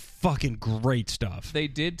some fucking great stuff. They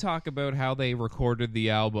did talk about how they recorded the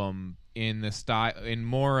album in the style, in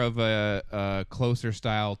more of a closer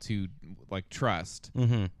style to like Trust,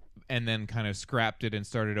 and then kind of scrapped it and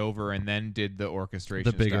started over, and then did the orchestration.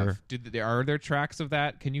 The bigger- stuff. Are there tracks of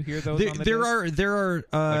that? Can you hear those? On the There disc? are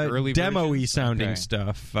Like early demo-y versions? sounding Okay.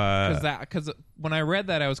 stuff. Because when I read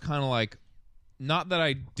that, I was kind of like, not that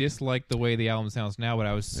I dislike the way the album sounds now, but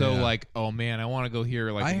I was so Yeah. like, oh man, I want to go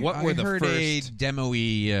hear like what I were the heard first? a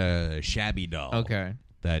demo-y Shabby Doll. Okay,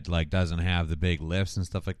 That like doesn't have the big lifts and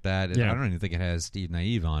stuff like that. Yeah. I don't even think it has Steve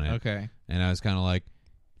Naive on it. okay, And I was kind of like,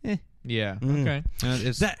 Yeah. Okay.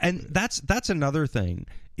 That's another thing,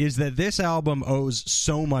 is that this album owes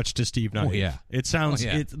so much to Steve Knight. Oh, yeah. It sounds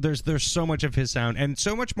there's so much of his sound and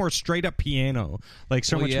so much more straight up piano, like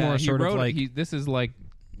so much more sort of like this is like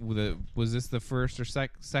was this the first or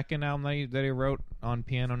second album that he wrote on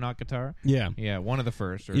piano, not guitar? Yeah, one of the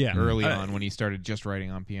first, or Yeah. early on when he started just writing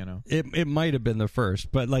on piano. It might have been the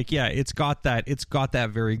first, but like it's got that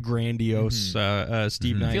very grandiose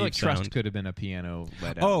Steve Knight I feel like sound. Trust could have been a piano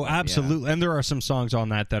led album. Oh, absolutely. And there are some songs on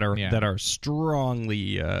that are Yeah. that are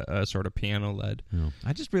strongly sort of piano led.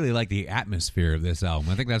 I just really like the atmosphere of this album.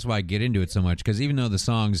 I think that's why I get into it so much, because even though the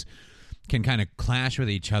songs can kind of clash with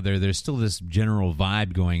each other, there's still this general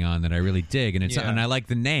vibe going on that I really dig, and and I like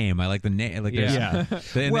the name. I like the name. Like there's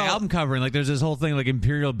the album cover, and like there's this whole thing like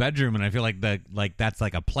Imperial Bedroom, and I feel like that's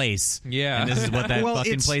like a place. Yeah. And this is what that Well,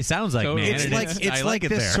 fucking it's- place sounds like, totally. man. It's and like I like it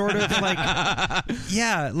this there. sort of like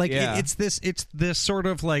it's this sort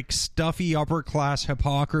of like stuffy upper class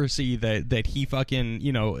hypocrisy that he fucking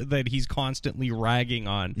that he's constantly ragging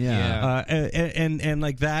on. And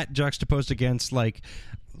like that juxtaposed against like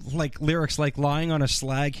lyrics like lying on a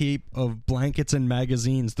slag heap of blankets and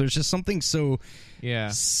magazines. There's just something so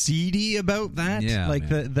seedy about that. Yeah, like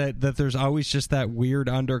man. that there's always just that weird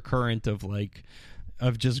undercurrent of like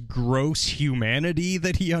of just gross humanity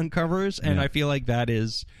that he uncovers, and I feel like that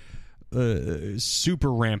is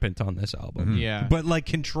super rampant on this album. Yeah. but like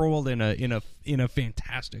controlled in a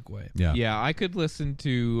fantastic way. Yeah, I could listen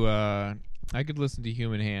to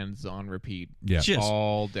Human Hands on repeat Just-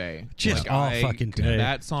 all day. just all fucking day.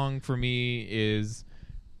 That song for me is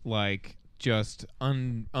like just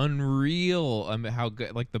unreal. How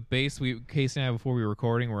good, like the bass. Casey and I, before we were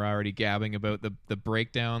recording, we're already gabbing about the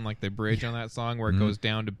breakdown, like the bridge on that song where it goes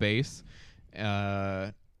down to bass.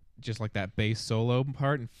 Just like that bass solo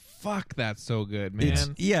part, and fuck, that's so good, man.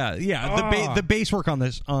 The bass work on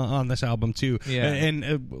this album too. Yeah.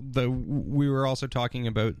 And we were also talking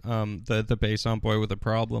about the bass on Boy with a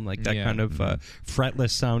Problem, like that kind of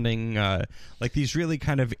fretless sounding, like these really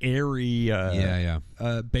kind of airy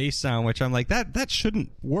bass sound, which I'm like that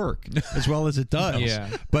shouldn't work as well as it does. Yeah.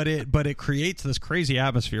 But it creates this crazy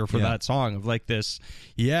atmosphere for that song of like this.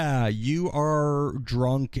 Yeah, you are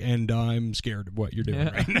drunk and I'm scared of what you're doing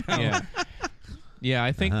right now. Yeah,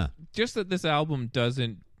 I think just that this album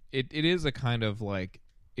doesn't. It is a kind of like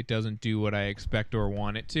it doesn't do what I expect or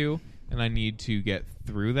want it to, and I need to get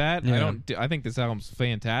through that. Yeah. I think this album's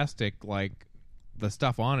fantastic. Like the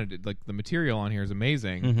stuff on it, like the material on here is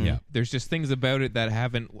amazing. Yeah. There's just things about it that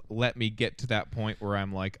haven't let me get to that point where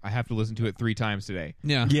I'm like, I have to listen to it 3 times today.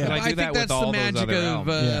 Yeah, Yeah. But I do think that with that's all the those magic other of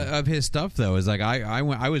albums. of his stuff, though. Is like I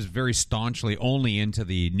was very staunchly only into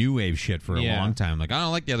the new wave shit for a long time. Like I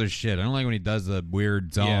don't like the other shit. I don't like when he does the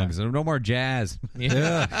weird songs. No more jazz.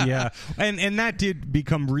 Yeah. And that did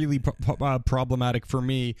become really problematic for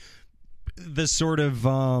me. The sort of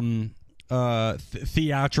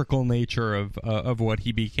theatrical nature of what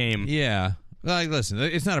he became. Yeah. Like, listen,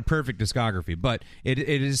 it's not a perfect discography, but it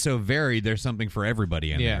is so varied. There's something for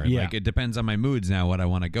everybody in there. Yeah. Like, it depends on my moods now, what I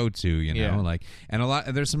want to go to, you know. Yeah. Like, and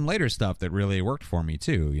there's some later stuff that really worked for me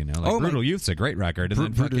too, you know. Like Brutal Youth's a great record, and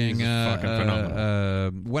then Brutal fucking, Youth is fucking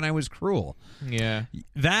phenomenal. When I Was Cruel. Yeah.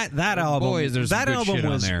 That album, boy, is there some that good album shit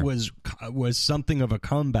on there. was something of a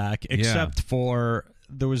comeback, except for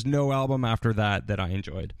there was no album after that I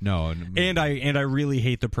enjoyed. No, And I really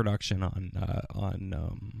hate the production on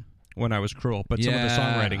When I Was Cruel, but some of the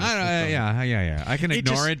songwriting is yeah. I can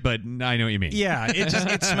ignore it, but I know what you mean. Yeah, it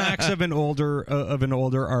smacks of an older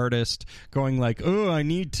artist going like, oh, I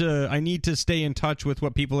need to stay in touch with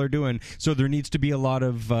what people are doing. So there needs to be a lot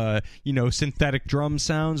of synthetic drum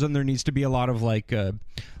sounds, and there needs to be a lot of like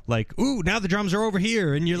ooh, now the drums are over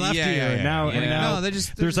here and you're left here. And now No,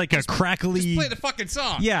 there's like a crackly. Just play the fucking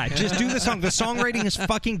song. Yeah, just do the song. The songwriting is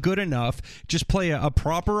fucking good enough. Just play a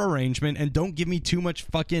proper arrangement and don't give me too much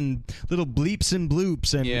fucking little bleeps and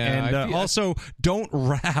bloops and also don't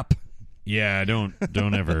rap. Yeah, don't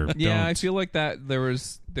ever. Yeah, don't. I feel like that there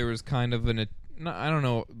was kind of I don't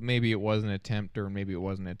know, maybe it was an attempt or maybe it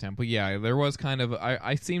wasn't an attempt, but yeah, there was kind of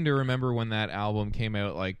I seem to remember when that album came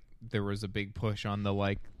out, like there was a big push on the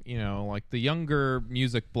like the younger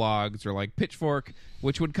music blogs or like Pitchfork,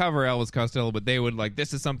 which would cover Elvis Costello, but they would like,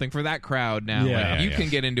 this is something for that crowd now. Yeah. Like, you can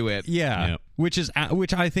get into it. Yeah, Yep.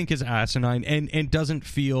 which I think is asinine and doesn't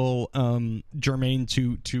feel germane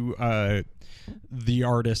to the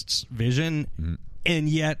artist's vision. And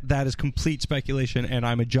yet, that is complete speculation, and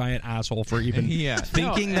I'm a giant asshole for even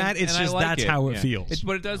thinking that. It's and just like that's how it feels.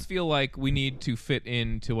 But it does feel like we need to fit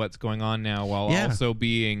into what's going on now, while also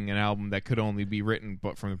being an album that could only be written,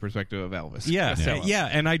 but from the perspective of Elvis. Yeah,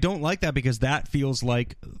 and I don't like that because that feels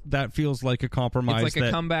like a compromise. It's like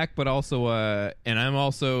a comeback, but also and I'm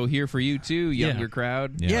also here for you too, younger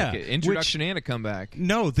crowd. Yeah, like an introduction and a comeback.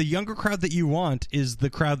 No, the younger crowd that you want is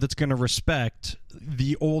the crowd that's going to respect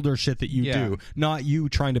the older shit that you do, not you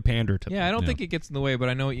trying to pander to them. Yeah, I don't think it gets in the way, but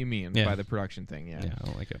I know what you mean by the production thing. Yeah, I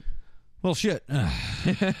don't like it. Well, shit.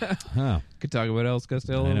 Could talk about Elvis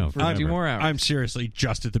Costello for 2 more hours. I'm seriously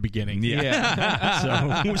just at the beginning.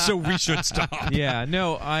 So we should stop. Yeah,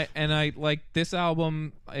 no, I like this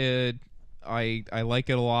album. I like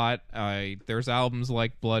it a lot. There's albums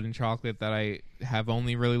like Blood and Chocolate that I have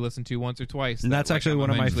only really listened to once or twice. And that's actually one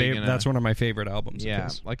of my favorite. That's one of my favorite albums. Yeah,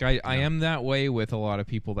 like I am that way with a lot of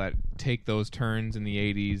people that take those turns in the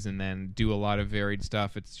 '80s and then do a lot of varied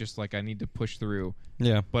stuff. It's just like I need to push through.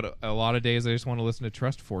 Yeah, but a lot of days I just want to listen to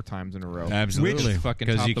Trust 4 times in a row. Absolutely,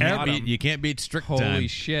 because you can't beat Strict Time. Holy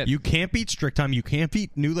shit! You can't beat Strict Time. You can't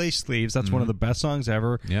beat New Lace Sleeves. That's one of the best songs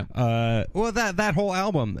ever. Yeah. Well, that whole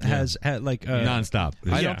album has had like nonstop.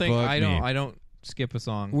 I don't skip a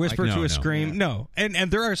song. Whisper to a Scream. No, and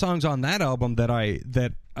there are songs on that album that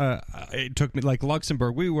it took me, like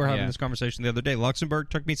Luxembourg. We were having this conversation the other day. Luxembourg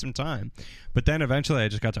took me some time, but then eventually I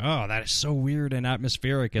just got to, that is so weird and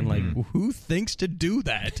atmospheric, and like, who thinks to do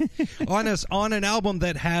that on an album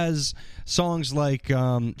that has songs like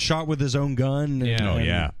Shot with His Own Gun?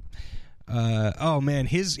 Oh man,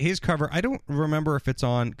 his cover. I don't remember if it's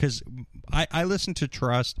on, because I listened to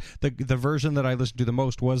Trust. The version that I listened to the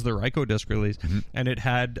most was the Ryko disc release, and it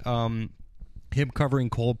had him covering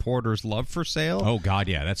Cole Porter's "Love for Sale." Oh god,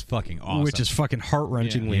 yeah, that's fucking awesome. Which is fucking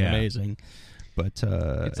heart-wrenchingly amazing. But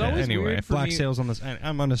it's always anyway, weird for Black me. Sails on this.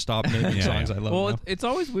 I'm going to stop naming songs I love. Well, now. it's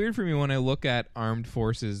always weird for me when I look at Armed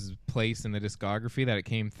Forces' place in the discography that it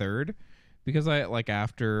came third. Because I like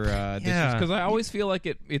after this, because I always feel like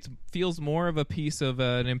it feels more of a piece of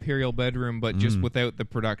an Imperial Bedroom, but just without the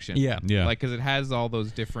production. Yeah. Like, because it has all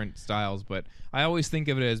those different styles, but I always think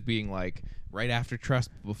of it as being like right after Trust,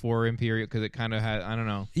 before Imperial, because it kind of had, I don't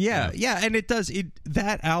know. Yeah, and it does.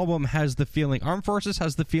 That album has the feeling. Armed Forces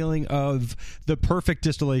has the feeling of the perfect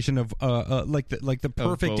distillation of like the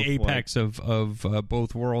perfect apex of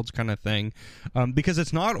both worlds kind of thing, because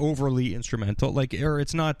it's not overly instrumental, or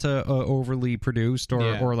it's not overly produced,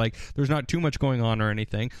 or like there's not too much going on or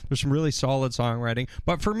anything. There's some really solid songwriting,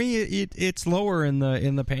 but for me, it's lower in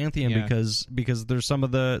the pantheon because there's some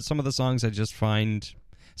of the songs I just find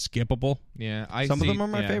skippable. Yeah, some of them are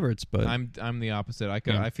my favorites, but I'm the opposite.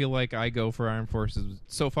 I feel like I go for Armed Forces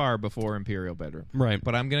so far before Imperial Bedroom. Right.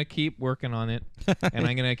 But I'm gonna keep working on it, and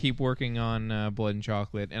I'm gonna keep working on Blood and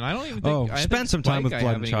Chocolate. And I don't even think spend some time with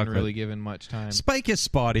Blood and Chocolate. I haven't really given much time. Spike is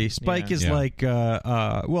spotty. Spike is like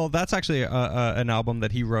well, that's actually an album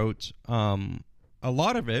that he wrote a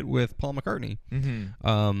lot of it with Paul McCartney.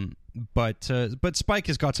 But Spike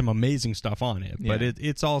has got some amazing stuff on it. But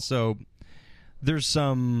it's also, there's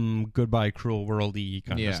some Goodbye Cruel World-y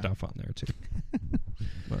kind of stuff on there too.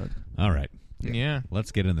 But all right. Yeah.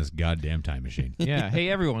 Let's get in this goddamn time machine. Yeah. Hey,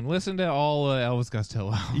 everyone, listen to all Elvis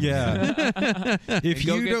Costello. Yeah. If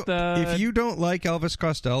you don't like Elvis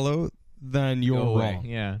Costello, then you're wrong.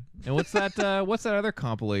 Yeah. And what's that other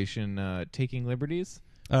compilation, Taking Liberties?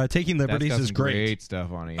 Taking Liberties is great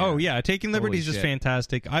stuff on it. Yeah. Oh yeah, Taking Liberties is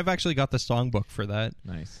fantastic. I've actually got the songbook for that.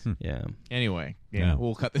 Nice. Yeah. Anyway,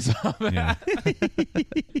 we'll cut this off. Yeah.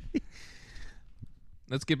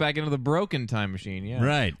 Let's get back into the broken time machine. Yeah.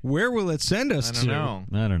 Right. Where will it send us I don't know.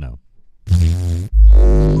 I don't know.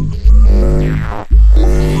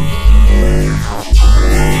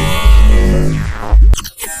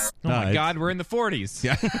 Oh my God, we're in the 40s.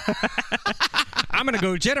 Yeah. I'm gonna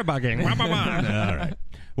go jitterbugging. All right.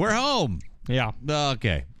 We're home. Yeah.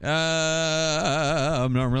 Okay.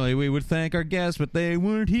 Normally we would thank our guests, but they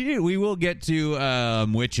weren't here. We will get to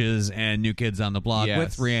Witches and New Kids on the Block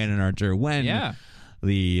with Rhiannon Archer when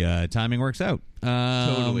the timing works out.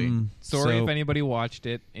 Totally. Sorry if anybody watched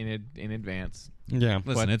it in advance. Yeah.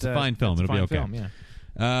 Listen, it's a fine film. It'll be okay. Film, yeah.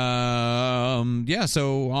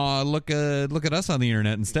 So look at us on the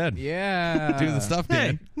internet instead. Yeah. Do the stuff,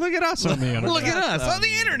 Dan. Hey, look at us on the internet. Look at us on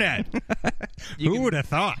the internet. Who would have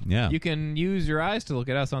thought? Yeah. You can use your eyes to look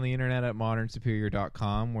at us on the internet at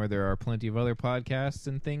modernsuperior.com, where there are plenty of other podcasts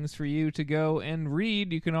and things for you to go and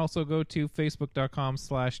read. You can also go to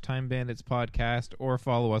facebook.com/timebanditspodcast or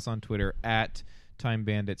follow us on Twitter at Time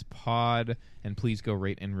Bandits Pod, and please go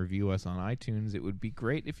rate and review us on iTunes. It would be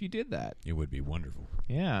great if you did that. It would be wonderful.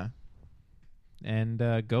 Yeah. and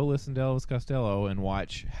go listen to Elvis Costello and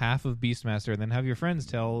watch half of Beastmaster, and then have your friends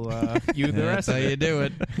tell you the rest. That's how you do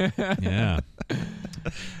it. Yeah.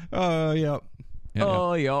 Oh, yeah.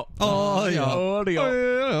 Oh, yo. Oh, yeah. Oh,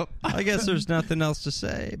 yo. I guess there's nothing else to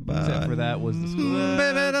say, but Except for that was the school.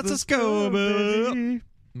 baby, that's a school, baby.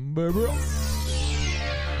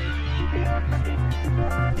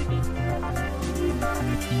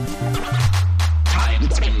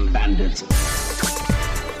 Time Bandits.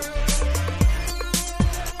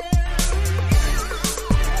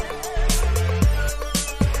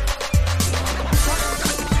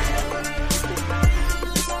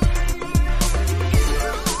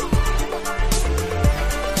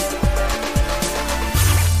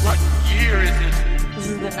 What year is it? This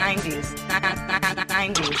is the 90s.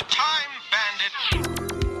 90s. Time Bandit.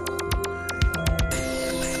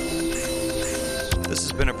 This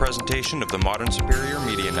has been a presentation of the Modern Superior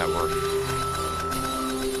Media Network.